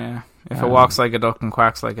 Yeah, if it walks like a duck and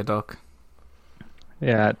quacks like a duck.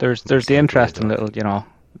 Yeah, there's the interesting little,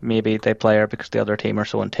 maybe they play her because the other team are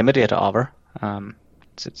so intimidated of her.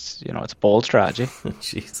 It's a bold strategy.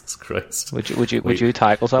 Jesus Christ! Would you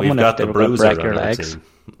tackle someone if they were going to break your legs?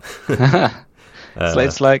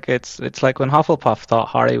 It's like when Hufflepuff thought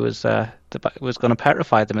Harry was going to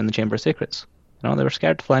petrify them in the Chamber of Secrets. They were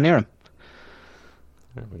scared to fly near him.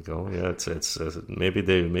 There we go. Yeah, it's maybe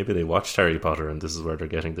they watched Harry Potter and this is where they're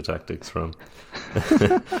getting the tactics from.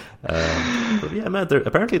 But yeah, man,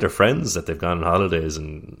 apparently they're friends, that they've gone on holidays,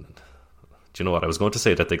 and do you know what? I was going to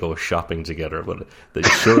say that they go shopping together, but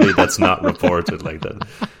surely that's not reported like that.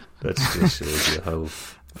 That just shows you how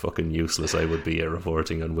fucking useless I would be at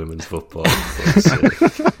reporting on women's football.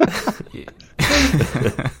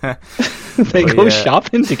 They go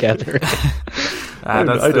shopping together. I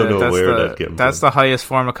don't know where that came from. That's the highest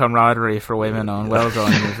form of camaraderie for women. On well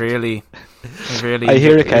done. You've really. I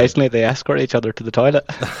hear occasionally they escort each other to the toilet.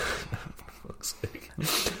 Fuck's sake.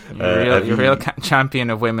 You're a real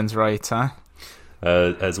champion of women's rights, huh?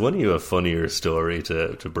 Has one of you a funnier story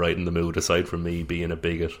to brighten the mood aside from me being a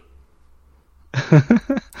bigot?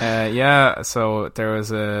 Yeah, so there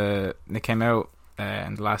was it came out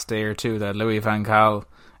in the last day or two that Louis van Gaal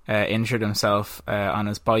injured himself on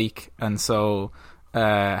his bike, and so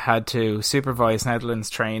had to supervise Netherlands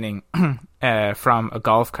training from a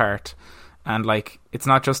golf cart. And like, it's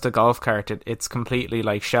not just a golf cart; it's completely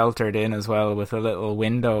like sheltered in as well, with a little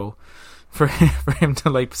window for him to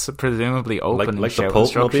like presumably open and shout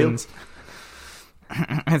instructions.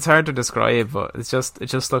 It's hard to describe, but it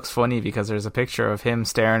just looks funny because there's a picture of him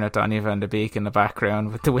staring at Donny van de Beek in the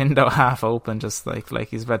background with the window half open, just like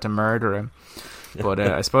he's about to murder him. But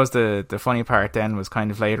I suppose the funny part then was kind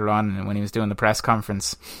of later on when he was doing the press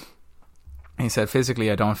conference. He said,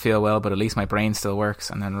 physically I don't feel well, but at least my brain still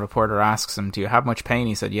works. And then a reporter asks him, do you have much pain?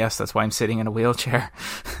 He said, yes, that's why I'm sitting in a wheelchair.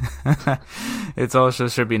 It also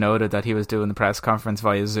should be noted that he was doing the press conference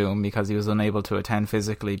via Zoom because he was unable to attend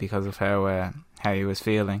physically because of how he was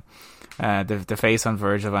feeling. The face on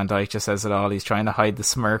Virgil van Dijk just says it all. He's trying to hide the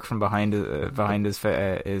smirk from behind his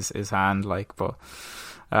hand, like, but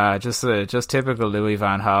just typical Louis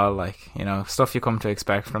van Gaal, like, stuff you come to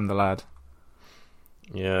expect from the lad.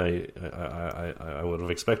 Yeah, I would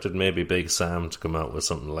have expected maybe Big Sam to come out with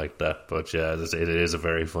something like that, but yeah, it is a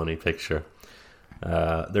very funny picture.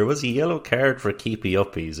 There was a yellow card for keepy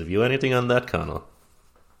uppies. Have you anything on that, Connell?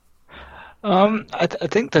 I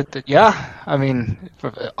think that yeah, I mean,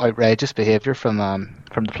 outrageous behaviour from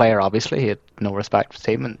the player. Obviously, he had no respect for the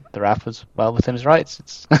team, and the ref was well within his rights.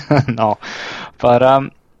 It's no,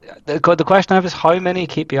 but the question I have is how many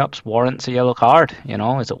keepy ups warrants a yellow card?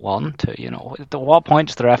 Is it 1, 2? At what point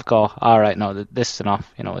does the ref go, all right, no, this is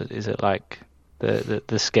enough? Is it like the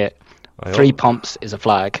skit? 3 pumps is a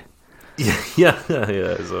flag. Yeah,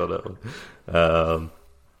 I saw that one.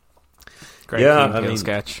 Great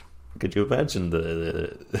sketch. Could you imagine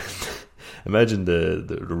imagine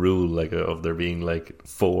the rule like of there being like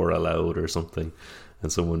 4 allowed or something,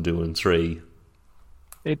 and someone doing 3?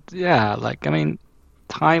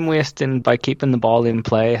 Time wasting by keeping the ball in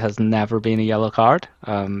play has never been a yellow card.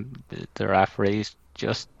 The referee's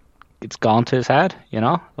it's gone to his head.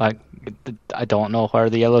 I don't know where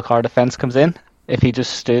the yellow card offence comes in. If he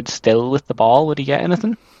just stood still with the ball, would he get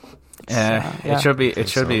anything? It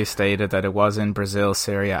should be stated that it was in Brazil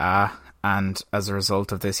Serie A, and as a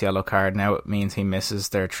result of this yellow card, now it means he misses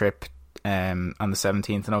their trip on the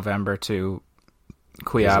 17th of November to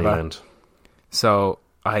Cuiabá. So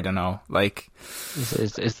I don't know. Like,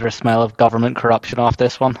 is there a smell of government corruption off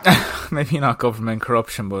this one? Maybe not government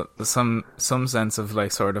corruption, but some sense of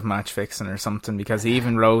like sort of match fixing or something. Because he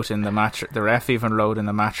even wrote in the ref even wrote in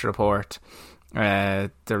the match report.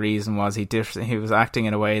 The reason was he was acting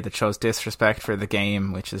in a way that shows disrespect for the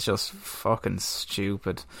game, which is just fucking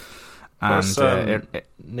stupid. And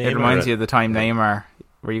it reminds you of the time Neymar.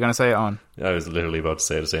 Were you going to say it on? I was literally about to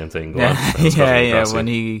say the same thing.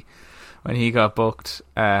 When he got booked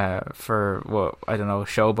for what I don't know,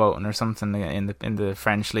 showboating or something in the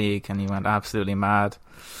French league, and he went absolutely mad.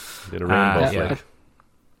 Did a rainbow flag.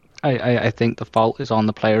 I think the fault is on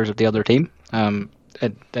the players of the other team. I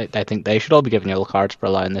think they should all be given yellow cards for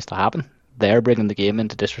allowing this to happen. They're bringing the game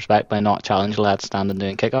into disrespect by not challenging lads standing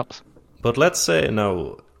doing kick-ups. But let's say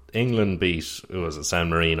now England beat San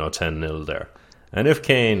Marino 10-0 there. And if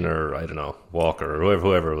Kane or, I don't know, Walker or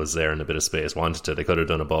whoever was there in a bit of space wanted to, they could have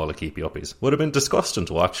done a ball of keepy uppies. Would have been disgusting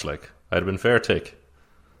to watch, like. I'd have been fair tick.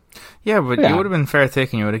 Yeah, but you would have been fair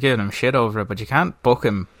thick and you would have given him shit over it, but you can't book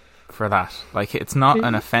him for that. Like, it's not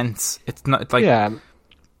an offence. It's not like... Yeah.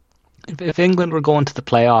 If England were going to the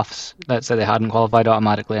playoffs, let's say they hadn't qualified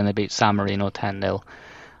automatically and they beat San Marino 10-0,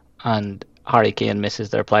 and Harry Kane misses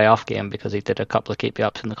their playoff game because he did a couple of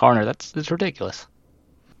keepy-ups in the corner, it's ridiculous.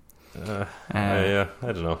 I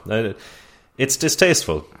don't know. It's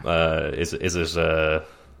distasteful. Is it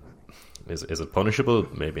punishable?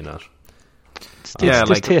 Maybe not. It's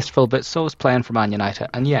distasteful, but so is playing for Man United,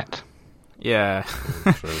 and yet. Yeah.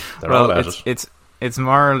 Well, it's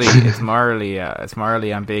morally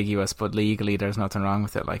ambiguous, but legally there's nothing wrong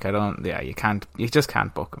with it. Like, you just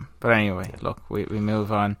can't book him. But anyway, look, we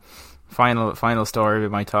move on. Final story we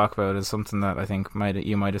might talk about is something that I think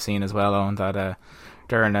you might have seen as well, Owen, that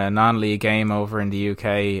during a non-league game over in the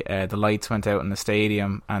UK, the lights went out in the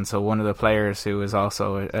stadium, and so one of the players, who is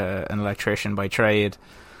also an electrician by trade,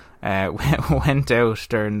 went out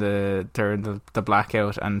during the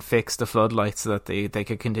blackout and fixed the floodlights so that they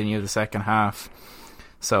could continue the second half.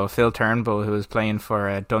 So Phil Turnbull, who was playing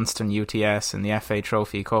for Dunstan UTS in the FA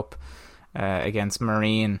Trophy Cup against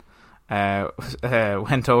Marine,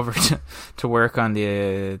 went over to work on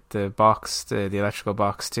the box, the electrical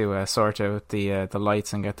box, to sort out the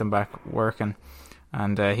lights and get them back working.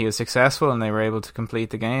 And he was successful, and they were able to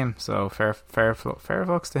complete the game. So fair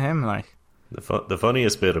fucks to him. Like, the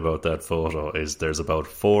funniest bit about that photo is there's about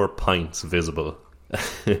 4 pints visible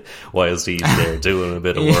whilst he's there doing a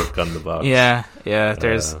bit of work on the box. Yeah.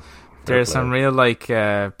 There's some real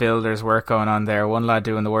builders work going on there. One lad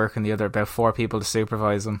doing the work and the other about 4 people to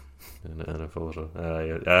supervise him. And a photo.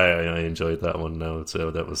 I enjoyed that one now,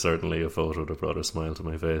 so that was certainly a photo that brought a smile to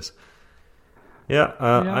my face.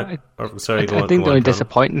 I think the only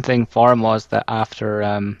disappointing thing for him was that after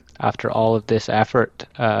all of this effort,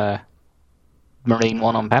 Marine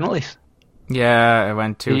won on penalties. Yeah, it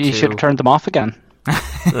went 2-2. He should have turned them off again.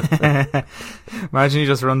 Imagine he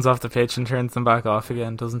just runs off the pitch and turns them back off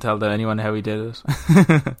again. Doesn't tell anyone how he did it.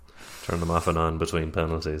 Turn them off and on between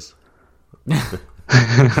penalties.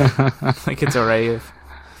 Like it's a rave.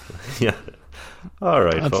 Yeah. All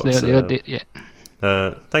right, folks.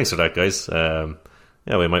 Thanks for that, guys.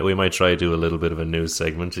 We might try to do a little bit of a news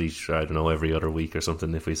segment each, I don't know, every other week or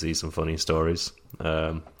something if we see some funny stories.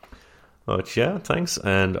 But yeah, thanks,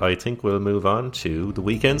 and I think we'll move on to the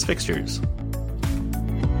weekend's fixtures.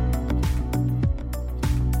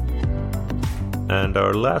 And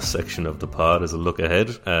our last section of the pod is a look ahead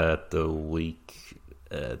at the week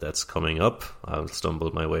that's coming up. I'll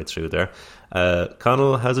stumble my way through there.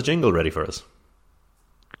 Connell has a jingle ready for us.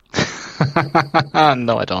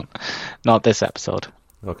 No, I don't. Not this episode.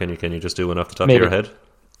 Oh, can you just do one off the top of your head?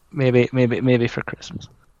 Maybe for Christmas.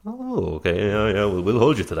 Oh, okay. Yeah. We'll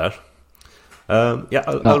hold you to that. I'll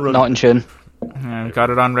run. Not in tune. Yeah, we got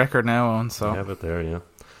it on record now, Owen. So I have it there. Yeah.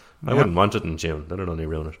 I wouldn't want it in June. That'd only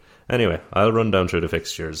ruin it. Anyway, I'll run down through the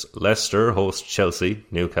fixtures. Leicester host Chelsea.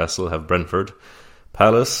 Newcastle have Brentford.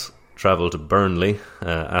 Palace travel to Burnley.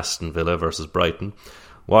 Aston Villa versus Brighton.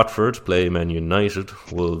 Watford play Man United.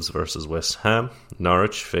 Wolves versus West Ham.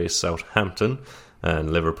 Norwich face Southampton.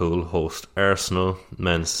 And Liverpool host Arsenal.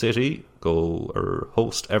 Man City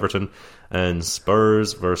host Everton. And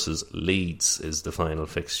Spurs versus Leeds is the final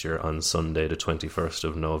fixture on Sunday the 21st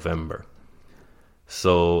of November.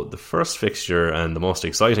 So the first fixture and the most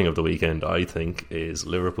exciting of the weekend, I think, is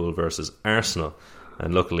Liverpool versus Arsenal.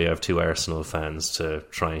 And luckily I have 2 Arsenal fans to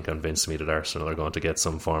try and convince me that Arsenal are going to get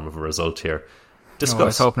some form of a result here. Discuss. I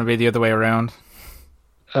was hoping to be the other way around.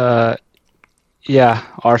 Yeah,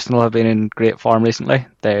 Arsenal have been in great form recently.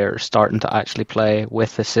 They're starting to actually play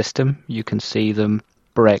with the system. You can see them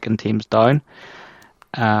breaking teams down.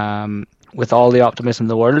 With all the optimism in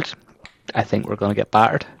the world, I think we're going to get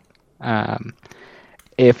battered.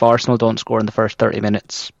 If Arsenal don't score in the first 30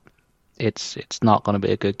 minutes, it's not going to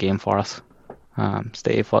be a good game for us.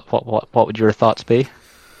 Steve, what would your thoughts be?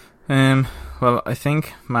 Well, I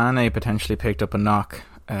think Mane potentially picked up a knock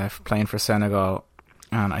playing for Senegal,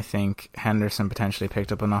 and I think Henderson potentially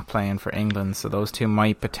picked up a knock playing for England. So those two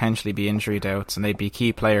might potentially be injury doubts, and they'd be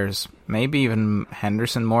key players. Maybe even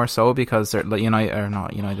Henderson more so because they're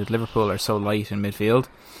Liverpool are so light in midfield.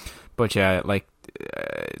 But yeah,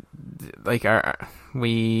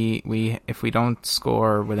 we if we don't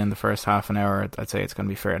score within the first half an hour, I'd say it's going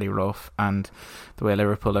to be fairly rough. And the way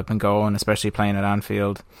Liverpool have been going, especially playing at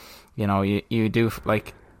Anfield, you do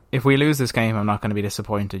if we lose this game, I'm not going to be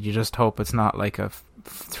disappointed. You just hope it's not like a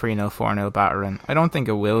 3-0, 4-0 battering. I don't think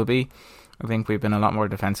it will be. I think we've been a lot more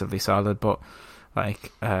defensively solid, but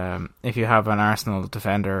if you have an Arsenal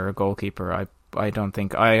defender or a goalkeeper, I don't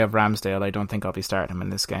think I have Ramsdale. I don't think I'll be starting him in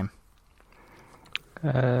this game.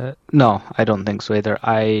 No, I don't think so either.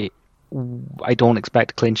 I don't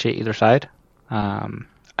expect a clean sheet either side.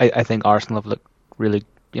 I think Arsenal have looked really,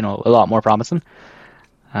 a lot more promising.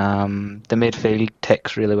 The midfield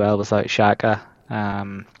ticks really well without Xhaka.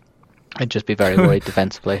 I'd just be very worried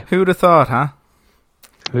defensively. Who would have thought, huh?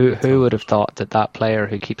 Who would have thought that player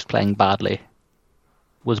who keeps playing badly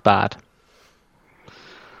was bad?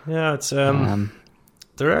 Yeah, it's there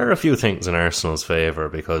are a few things in Arsenal's favour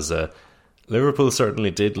because Liverpool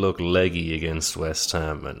certainly did look leggy against West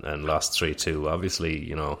Ham and lost 3-2.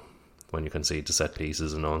 Obviously, when you concede to set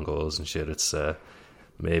pieces and own goals and shit, it's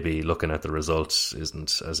maybe looking at the results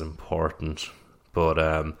isn't as important.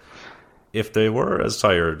 But if they were as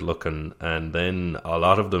tired looking, and then a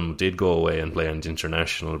lot of them did go away and play an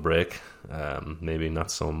international break, maybe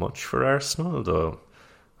not so much for Arsenal, though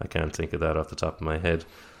I can't think of that off the top of my head.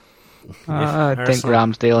 I think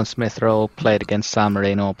Ramsdale and Smith Rowe played against San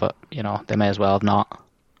Marino, but they may as well have not.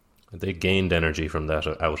 They gained energy from that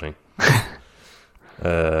outing.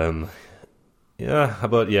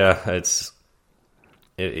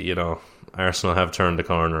 Arsenal have turned the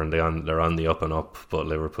corner and they're on the up and up, but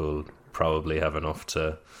Liverpool probably have enough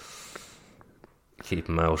to keep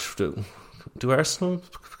them out. Do Arsenal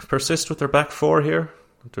persist with their back four here?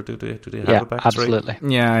 Do they have a back absolutely.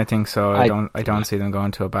 three? Yeah, I think so. I don't see them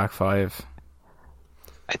going to a back five.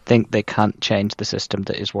 I think they can't change the system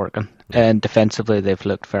that is working. And defensively, they've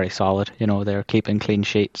looked very solid. They're keeping clean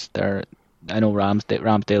sheets. I know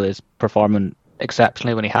Ramsdale is performing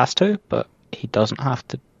exceptionally when he has to, but he doesn't have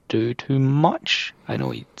to do too much. I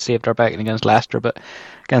know he saved our backing against Leicester, but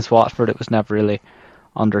against Watford, it was never really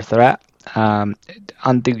under threat. And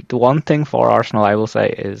the one thing for Arsenal, I will say,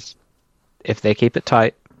 is if they keep it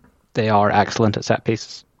tight, they are excellent at set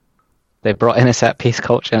pieces. They brought in a set piece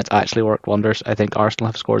coach and it's actually worked wonders. I think Arsenal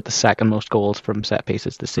have scored the second most goals from set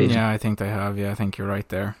pieces this season. Yeah, I think they have. Yeah, I think you're right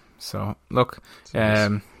there. So, look,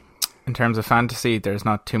 in terms of fantasy, there's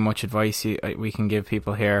not too much advice we can give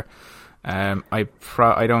people here. I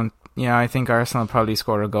think Arsenal probably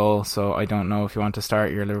score a goal, so I don't know if you want to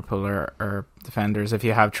start your Liverpool or defenders. If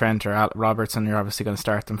you have Trent or Robertson, you're obviously going to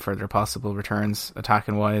start them for their possible returns,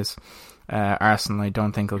 attacking wise. Arsenal, I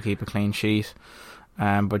don't think will keep a clean sheet,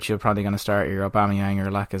 but you're probably going to start your Aubameyang or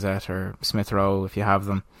Lacazette or Smith Rowe if you have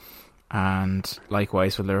them. And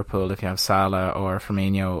likewise with Liverpool, if you have Salah or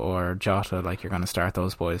Firmino or Jota, you're going to start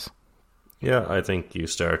those boys. Yeah, I think you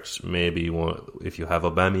start if you have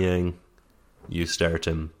Aubameyang, you start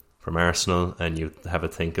him from Arsenal and you have a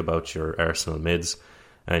think about your Arsenal mids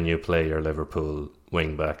and you play your Liverpool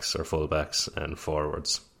wing backs or full backs and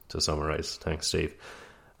forwards, to summarise. Thanks, Steve.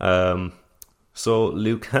 So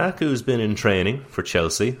Lukaku's been in training for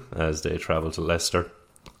Chelsea as they travel to Leicester.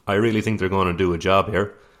 I really think they're going to do a job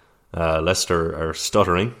here. Leicester are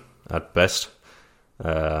stuttering at best.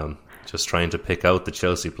 Just trying to pick out the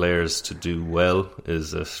Chelsea players to do well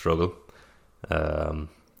is a struggle.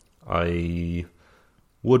 I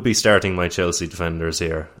would be starting my Chelsea defenders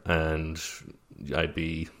here, and I'd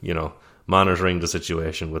be, monitoring the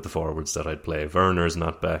situation with the forwards that I'd play. Werner's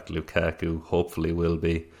not back. Lukaku hopefully will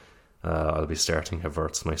be. I'll be starting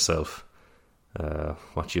Havertz myself.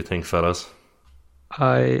 What do you think, fellas?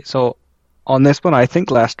 So on this one, I think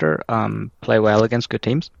Leicester play well against good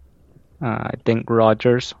teams. I think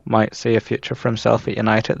Rodgers might see a future for himself at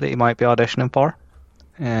United that he might be auditioning for.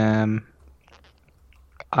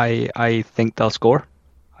 I think they'll score.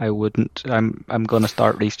 I'm going to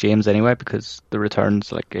start Reece James anyway because the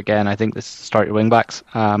returns, again, I think this is start your wing backs.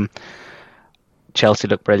 Chelsea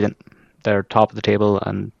look brilliant. They're top of the table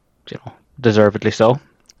and deservedly so.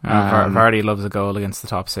 Vardy loves a goal against the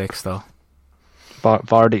top six though.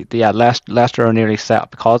 Vardy, Leicester are nearly set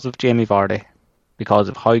because of Jamie Vardy, because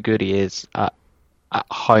of how good he is at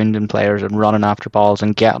hounding players and running after balls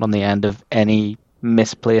and getting on the end of any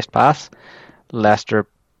misplaced pass. Leicester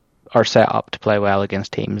are set up to play well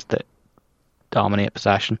against teams that dominate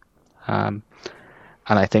possession. And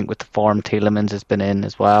I think with the form Tielemans has been in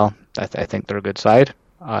as well, I think they're a good side.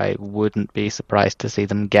 I wouldn't be surprised to see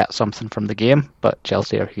them get something from the game, but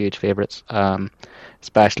Chelsea are huge favourites,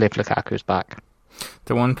 especially if Lukaku's back.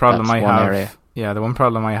 The one problem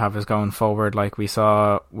I have is going forward. We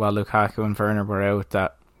saw while Lukaku and Werner were out,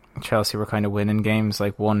 that Chelsea were kind of winning games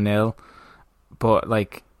 1-0, but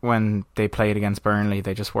when they played against Burnley,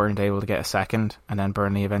 they just weren't able to get a second, and then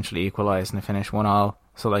Burnley eventually equalised and they finished 1-1.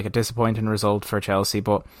 So a disappointing result for Chelsea,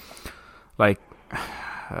 but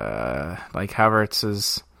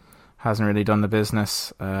Havertz hasn't really done the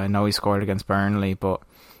business. I know he scored against Burnley, but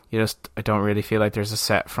I don't really feel like there's a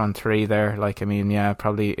set front three there. It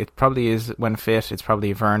probably is when fit. It's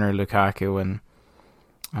probably Werner, Lukaku, and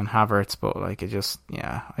and Havertz, but like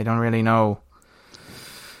I don't really know.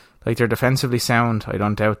 Like, they're defensively sound. I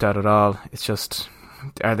don't doubt that at all. It's just,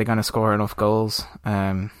 are they going to score enough goals?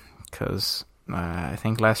 Because I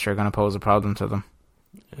think Leicester are going to pose a problem to them.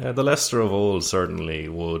 Yeah, the Leicester of old certainly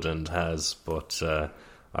would and has, but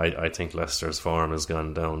I think Leicester's form has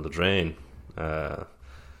gone down the drain.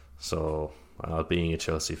 So, being a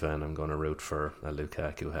Chelsea fan, I'm going to root for a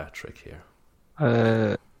Lukaku hat-trick here.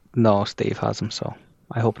 No, Steve has him, so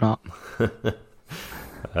I hope not.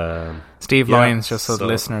 Steve Lyons, just so the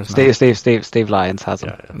listeners know. Steve Lyons has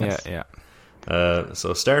him. Yeah.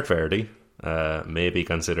 So start Verdi. Maybe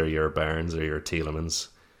consider your Barnes or your Tielemans.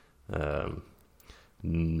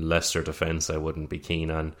 Leicester defence I wouldn't be keen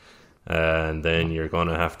on. And then you're going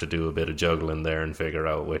to have to do a bit of juggling there and figure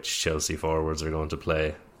out which Chelsea forwards are going to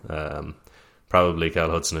play. Probably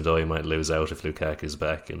Cal Hudson-Odoi might lose out if Lukaku's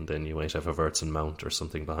back, and then you might have Havertz and Mount or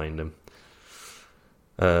something behind him.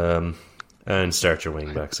 And start your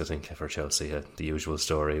wing-backs, I think, for Chelsea. The usual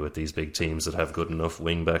story with these big teams that have good enough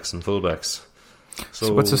wing-backs and full-backs.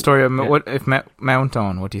 So what's the story of what if Mount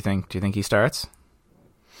on? What do you think? Do you think he starts?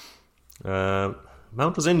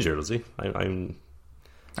 Mount was injured, was he? I'm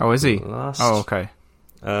Oh, is he? Lost. Oh, okay.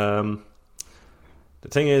 The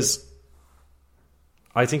thing is,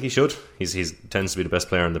 I think he should. He tends to be the best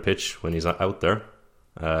player on the pitch when he's out there.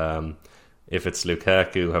 If it's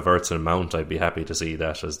Lukaku, Havertz and Mount, I'd be happy to see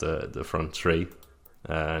that as the front three.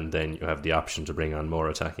 And then you have the option to bring on more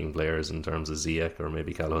attacking players in terms of Ziyech or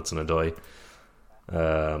maybe Cal Hudson-Odoi.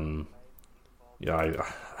 Am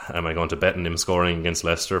I going to bet on him scoring against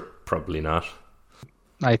Leicester? Probably not.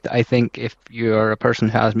 I think if you're a person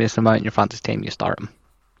who has Mason Mount in your fantasy team, you start him.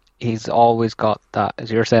 He's always got that,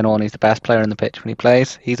 as you're saying, he's the best player on the pitch when he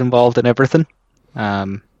plays. He's involved in everything.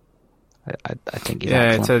 I think he's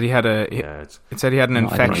excellent. It said he had an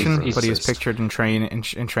infection, but he was pictured in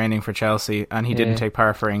training for Chelsea, and he didn't take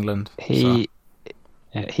part for England. He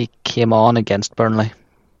came on against Burnley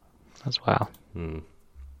as well.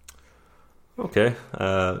 Okay,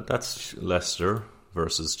 that's Leicester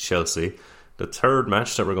versus Chelsea. The third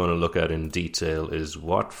match that we're going to look at in detail is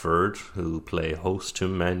Watford, who play host to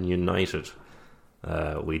Man United.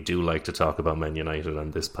 We do like to talk about Man United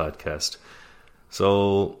on this podcast.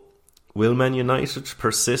 So, will Man United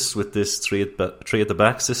persist with this three at the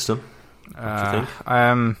back system?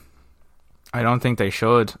 I don't think they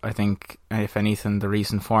should. I think, if anything, the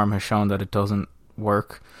recent form has shown that it doesn't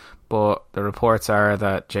work. But the reports are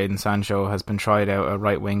that Jadon Sancho has been tried out a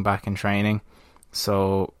right wing back in training,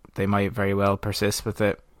 so they might very well persist with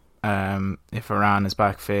it. If Varane is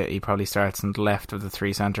back fit, he probably starts on the left of the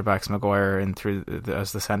three centre backs. Maguire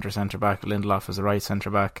as the centre back, Lindelof as a right centre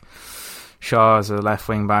back, Shaw as a left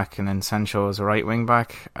wing back, and then Sancho as a right wing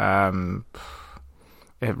back. It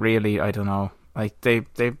really, I don't know. Like they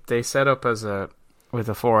set up with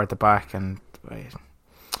a four at the back, and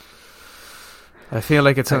I feel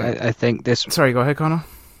like it's. I think this. Sorry, go ahead, Conor.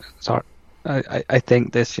 Sorry. I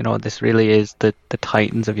think this, this really is the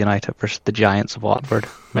Titans of United versus the Giants of Watford,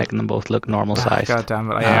 making them both look normal sized. God damn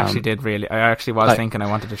it! I actually was thinking I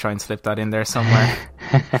wanted to try and slip that in there somewhere.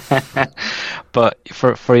 But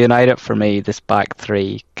for United, for me, this back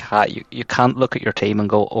three, you can't look at your team and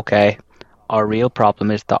go, okay, our real problem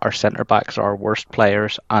is that our centre backs are our worst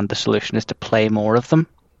players, and the solution is to play more of them.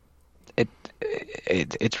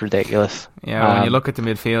 It's ridiculous. Yeah, when you look at the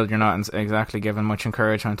midfield, you're not exactly given much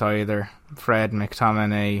encouragement either. Fred,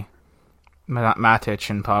 McTominay, Matic,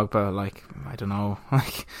 and Pogba. Like, I don't know.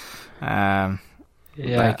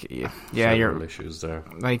 Several issues there.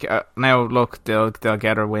 Like, now look, they'll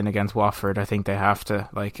get a win against Watford. I think they have to.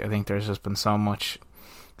 Like, I think there's just been so much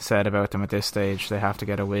said about them at this stage. They have to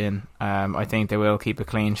get a win. I think they will keep a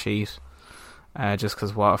clean sheet, just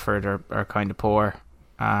because Watford are kind of poor.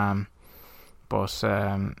 But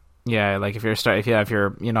like if you have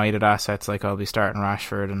your United assets, like I'll be starting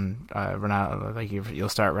Rashford and Ronaldo. Like you'll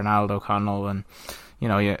start Ronaldo, Connell, and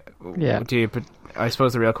Do you? I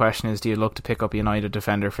suppose the real question is, do you look to pick up a United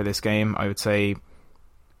defender for this game? I would say,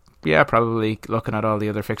 yeah, probably looking at all the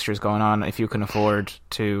other fixtures going on. If you can afford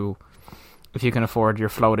your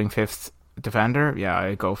floating fifth defender, yeah,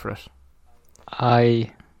 I'd go for it.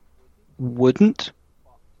 I wouldn't.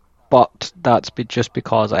 But that's just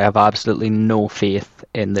because I have absolutely no faith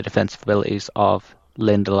in the defensive abilities of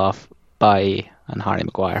Lindelof, Bailly and Harry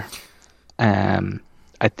Maguire.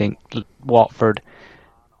 I think Watford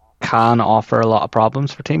can offer a lot of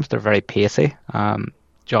problems for teams. They're very pacey.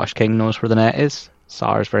 Josh King knows where the net is.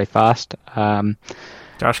 Sarr's very fast.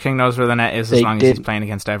 Josh King knows where the net is as long as he's playing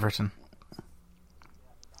against Everton.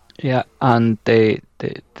 Yeah, and they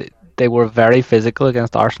they were very physical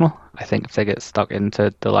against Arsenal. I think if they get stuck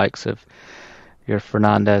into the likes of your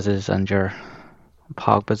Fernandez's and your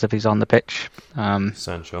Pogba's if he's on the pitch,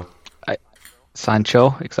 Sancho,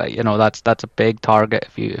 exactly. That's a big target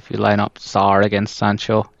if you line up Sarr against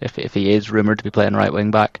Sancho if he is rumored to be playing right wing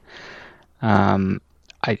back. If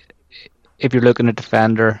you're looking at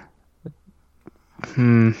defender,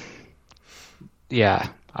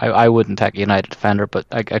 I wouldn't take a United defender, but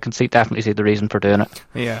I can definitely see the reason for doing it.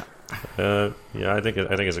 Yeah. I think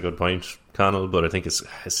it's a good point, Connell. But I think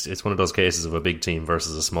it's one of those cases of a big team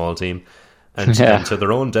versus a small team. And to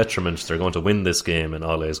their own detriment, they're going to win this game, and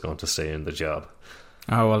Ole is going to stay in the job.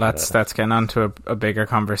 Oh well, that's getting on to a bigger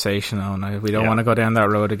conversation. We don't want to go down that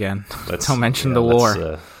road again. Don't mention the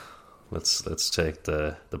war. Let's take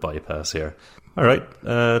the bypass here. All right,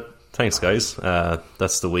 thanks, guys.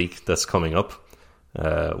 That's the week that's coming up.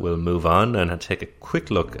 We'll move on and take a quick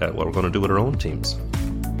look at what we're going to do with our own teams.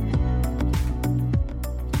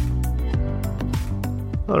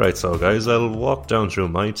 Alright, so guys, I'll walk down through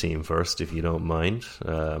my team first, if you don't mind.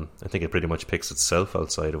 I think it pretty much picks itself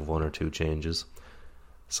outside of one or two changes.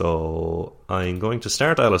 So I'm going to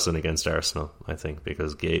start Alisson against Arsenal, I think,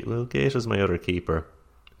 because Gate is my other keeper.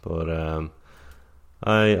 But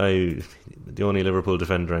the only Liverpool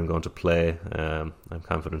defender I'm going to play, I'm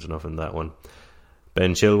confident enough in that one.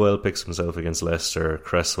 Ben Chilwell picks himself against Leicester.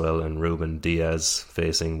 Cresswell and Ruben Diaz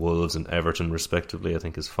facing Wolves and Everton respectively, I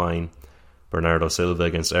think is fine. Bernardo Silva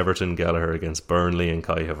against Everton, Gallagher against Burnley, and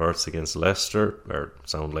Kai Havertz against Leicester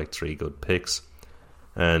sound like three good picks.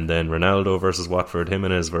 And then Ronaldo versus Watford,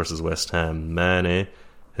 Jimenez versus West Ham, Mane,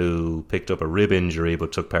 who picked up a rib injury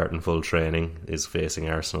but took part in full training, is facing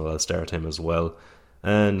Arsenal. I'll start him as well.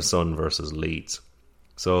 And Son versus Leeds.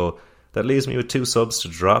 So that leaves me with two subs to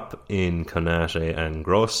drop in Konate and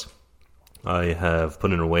Gross. I have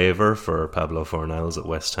put in a waiver for Pablo Fornals at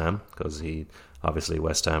West Ham because obviously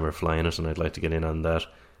West Ham are flying it and I'd like to get in on that.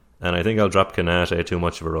 And I think I'll drop Konate, too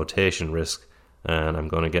much of a rotation risk, and I'm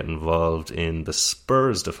going to get involved in the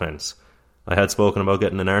Spurs defence. I had spoken about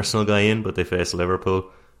getting an Arsenal guy in, but they face Liverpool,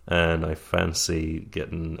 and I fancy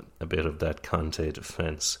getting a bit of that Conte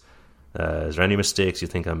defence. Is there any mistakes you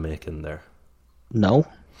think I'm making there? No,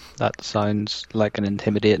 that sounds like an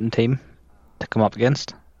intimidating team to come up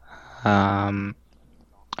against. I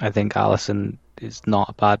think Alisson is not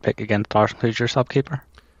a bad pick against Arsenal. Who's your subkeeper?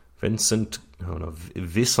 Vincent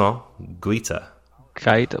Guaita.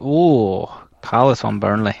 Oh, Palace on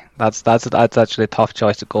Burnley. That's actually a tough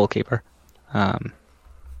choice at goalkeeper. I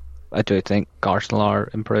do think Arsenal are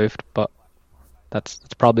improved, but that's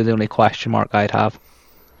probably the only question mark I'd have.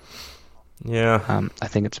 Yeah. I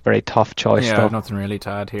think it's a very tough choice. Yeah, though. nothing really to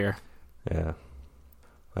add here. Yeah.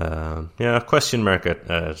 Question mark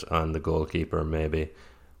on the goalkeeper maybe.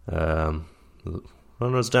 Run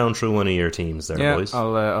us down through one of your teams there, boys.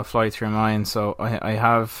 I'll fly through mine. So I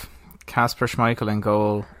have Kasper Schmeichel in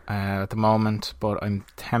goal at the moment, but I'm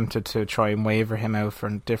tempted to try and waiver him out for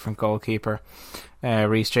a different goalkeeper.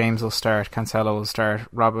 Reece James will start, Cancelo will start,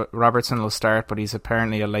 Robertson will start, but he's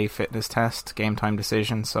apparently a late fitness test, game time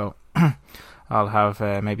decision, so I'll have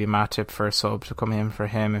maybe Matip for a sub to come in for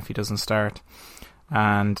him if he doesn't start.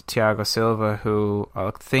 And Thiago Silva, who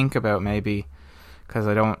I'll think about maybe, because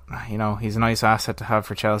I don't, he's a nice asset to have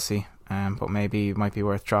for Chelsea, but maybe it might be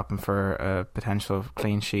worth dropping for a potential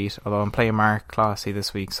clean sheet. Although I'm playing Mark Classy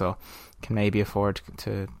this week, so can maybe afford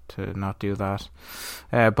to not do that.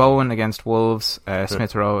 Bowen against Wolves,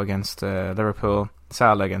 Smith Rowe against Liverpool,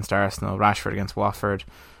 Salah against Arsenal, Rashford against Watford,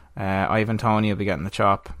 Ivan Toney will be getting the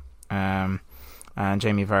chop, and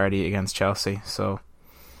Jamie Vardy against Chelsea. So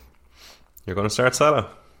you're going to start Salah?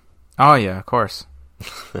 Oh yeah, of course.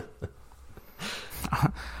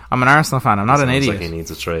 I'm an Arsenal fan. I'm not an idiot. Like he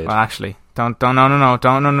needs a trade. Well, actually, no.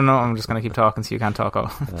 I'm just going to keep talking so you can't talk.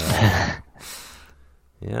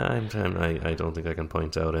 Yeah, I don't think I can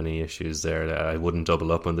point out any issues there. I wouldn't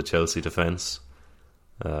double up on the Chelsea defence.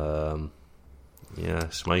 Schmeichel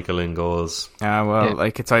in goals. Yeah, well,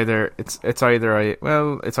 like it's either I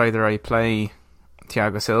play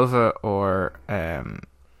Thiago Silva or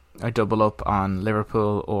I double up on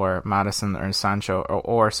Liverpool or Maddison or Sancho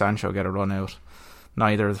or Sancho get a run out.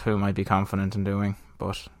 Neither of whom I'd be confident in doing,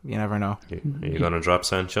 but you never know. Are you going to drop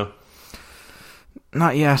Sancho?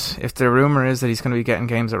 Not yet. If the rumour is that he's going to be getting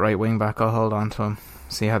games at right wing back, I'll hold on to him.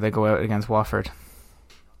 See how they go out against Watford.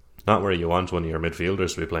 Not where you want one of your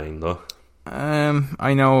midfielders to be playing, though.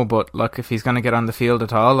 I know, but look, if he's going to get on the field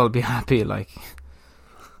at all, I'll be happy.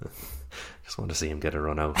 Just want to see him get a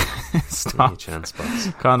run out. Stop. Any chance, boss.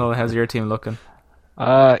 Connell, how's your team looking?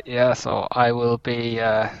 Yeah, so I will be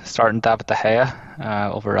starting David De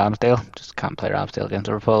Gea over Ramsdale. Just can't play Ramsdale against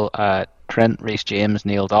Liverpool. Trent, Reece James,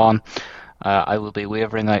 Neil Dawn. I will be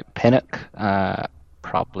wavering out Pinnock,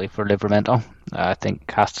 probably for Livramento. I think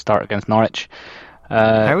has to start against Norwich.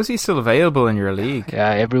 How is he still available in your league? Yeah,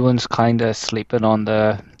 everyone's kind of sleeping on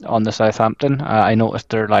the Southampton. I noticed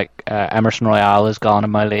they're like Emerson Royale is gone in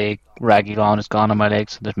my league, Reguilon is gone in my league,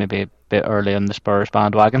 so there's maybe a bit early on the Spurs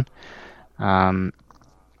bandwagon. And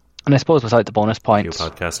I suppose without the bonus points, You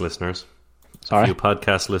podcast listeners. sorry, You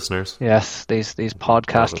podcast listeners. yes, these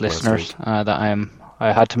podcast Last listeners week. that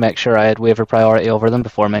I had to make sure I had waiver priority over them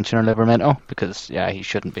before mentioning Livramento because he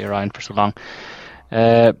shouldn't be around for so long.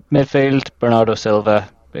 Midfield, Bernardo Silva,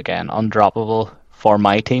 again, undroppable for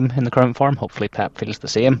my team in the current form. Hopefully Pep feels the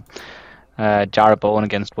same. Jarrett Bowen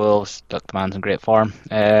against Wolves, look, the man's in great form.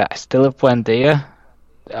 I still have Buendia.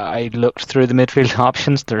 I looked through the midfield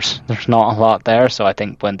options. There's not a lot there, so I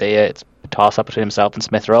think Buendia, it's a toss-up between himself and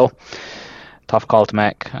Smith Rowe. Tough call to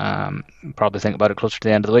make. Probably think about it closer to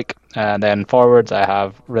the end of the week. And then forwards, I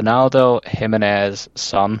have Ronaldo, Jimenez,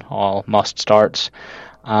 Son, all must starts.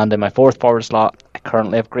 And in my fourth forward slot, I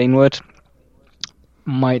currently have Greenwood.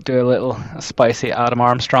 Might do a little spicy Adam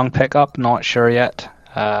Armstrong pickup. Not sure yet.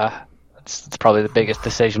 It's probably the biggest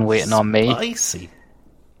decision waiting on me. Spicy.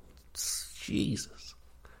 Jesus.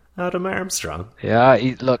 Adam Armstrong. Yeah,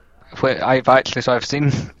 I've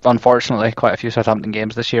seen, unfortunately, quite a few Southampton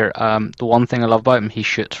games this year. The one thing I love about him, he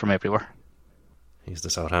shoots from everywhere. He's the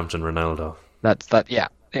Southampton Ronaldo. Yeah,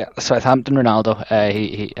 Southampton Ronaldo.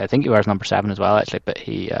 I think he wears number 7 as well, actually. But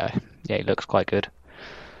he looks quite good.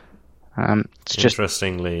 It's just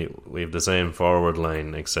Interestingly, we have the same forward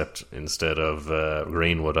line, except instead of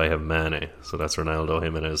Greenwood, I have Mane. So that's Ronaldo,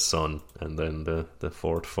 Jimenez, Son, and then the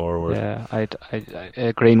fourth forward. I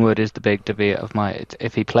Greenwood is the big debate of my.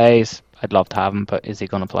 If he plays, I'd love to have him, but is he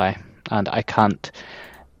going to play? And I can't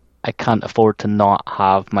afford to not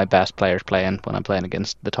have my best players playing when I'm playing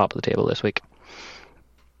against the top of the table this week.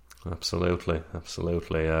 Absolutely.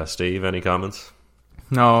 Steve, any comments?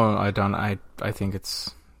 No, I don't. I think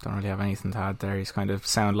don't really have anything to add there. He's kind of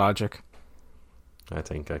sound logic. I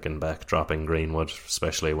think I can back dropping Greenwood,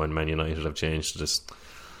 especially when Man United have changed to this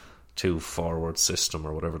 2-forward system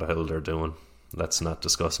or whatever the hell they're doing. Let's not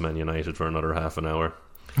discuss Man United for another half an hour.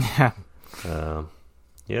 Yeah.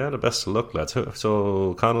 The best of luck, lads.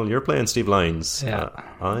 So, Connell, you're playing Steve Lyons. Yeah.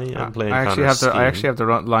 I am playing I Connor actually have the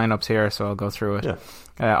lineups here, so I'll go through it.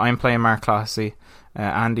 Yeah. I'm playing Mark Clohessy.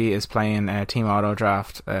 Andy is playing Team Auto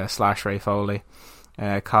Draft / Ray Foley.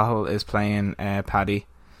 Cahill is playing Paddy.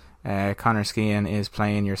 Connor Skean is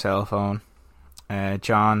playing Your Cell Phone.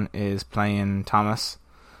 John is playing Thomas.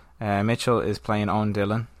 Mitchell is playing Owen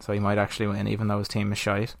Dillon, so he might actually win even though his team is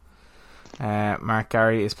shite. Mark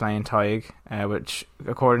Gary is playing Tig, which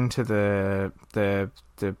according to the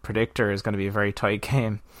predictor is going to be a very tight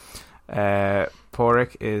game.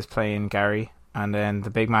 Porrick is playing Gary, and then the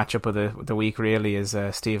big matchup of the week really is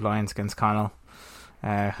Steve Lyons against Connell.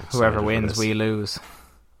 Whoever wins, we lose.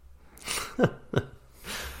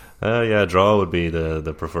 Draw would be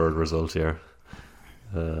the preferred result here.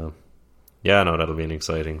 That'll be an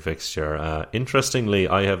exciting fixture. Interestingly,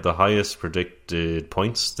 I have the highest predicted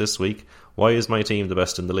points this week. Why is my team the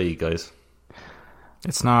best in the league, guys?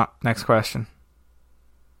 It's not. Next question.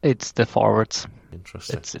 It's the forwards.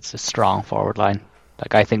 Interesting. It's a strong forward line.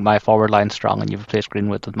 Like, I think my forward line's strong, and you've replaced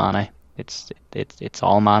Greenwood with Mane. It's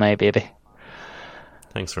all Mane, baby.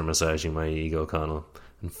 Thanks for massaging my ego, Connell.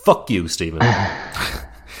 And fuck you, Stephen.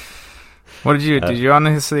 What did you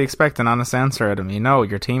honestly expect an honest answer out of me? No,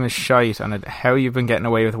 your team is shite, and how you've been getting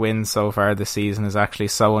away with wins so far this season is actually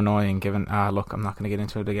so annoying. Given look, I'm not going to get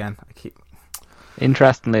into it again.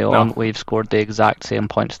 Interestingly, Owen, we've scored the exact same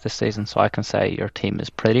points this season, so I can say your team is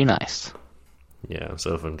pretty nice. Yeah,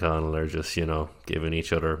 myself and Connell are just giving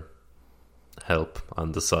each other help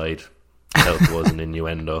on the side. Help was an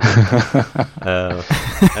innuendo.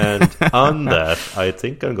 And on that, I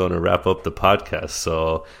think I'm going to wrap up the podcast.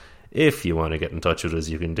 So if you want to get in touch with us,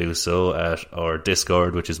 you can do so at our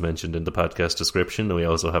Discord, which is mentioned in the podcast description. And we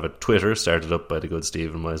also have a Twitter started up by the good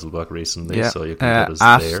Stephen Meiselbach recently, so you can get us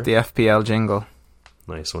at there. The FPL jingle.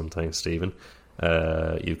 Nice one, thanks, Stephen.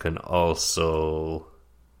 You can also...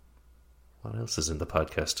 What else is in the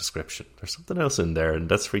podcast description? There's something else in there, and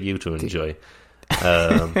that's for you to enjoy.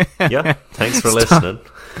 Thanks for listening.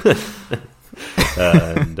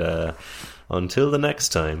 And until the next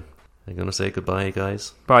time, I'm going to say goodbye,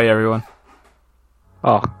 guys. Bye, everyone.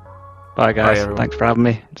 Oh, bye, guys. Bye, everyone. Thanks for having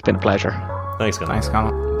me. It's been a pleasure. Thanks, Connell. Thanks,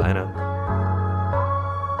 Connell. Bye now.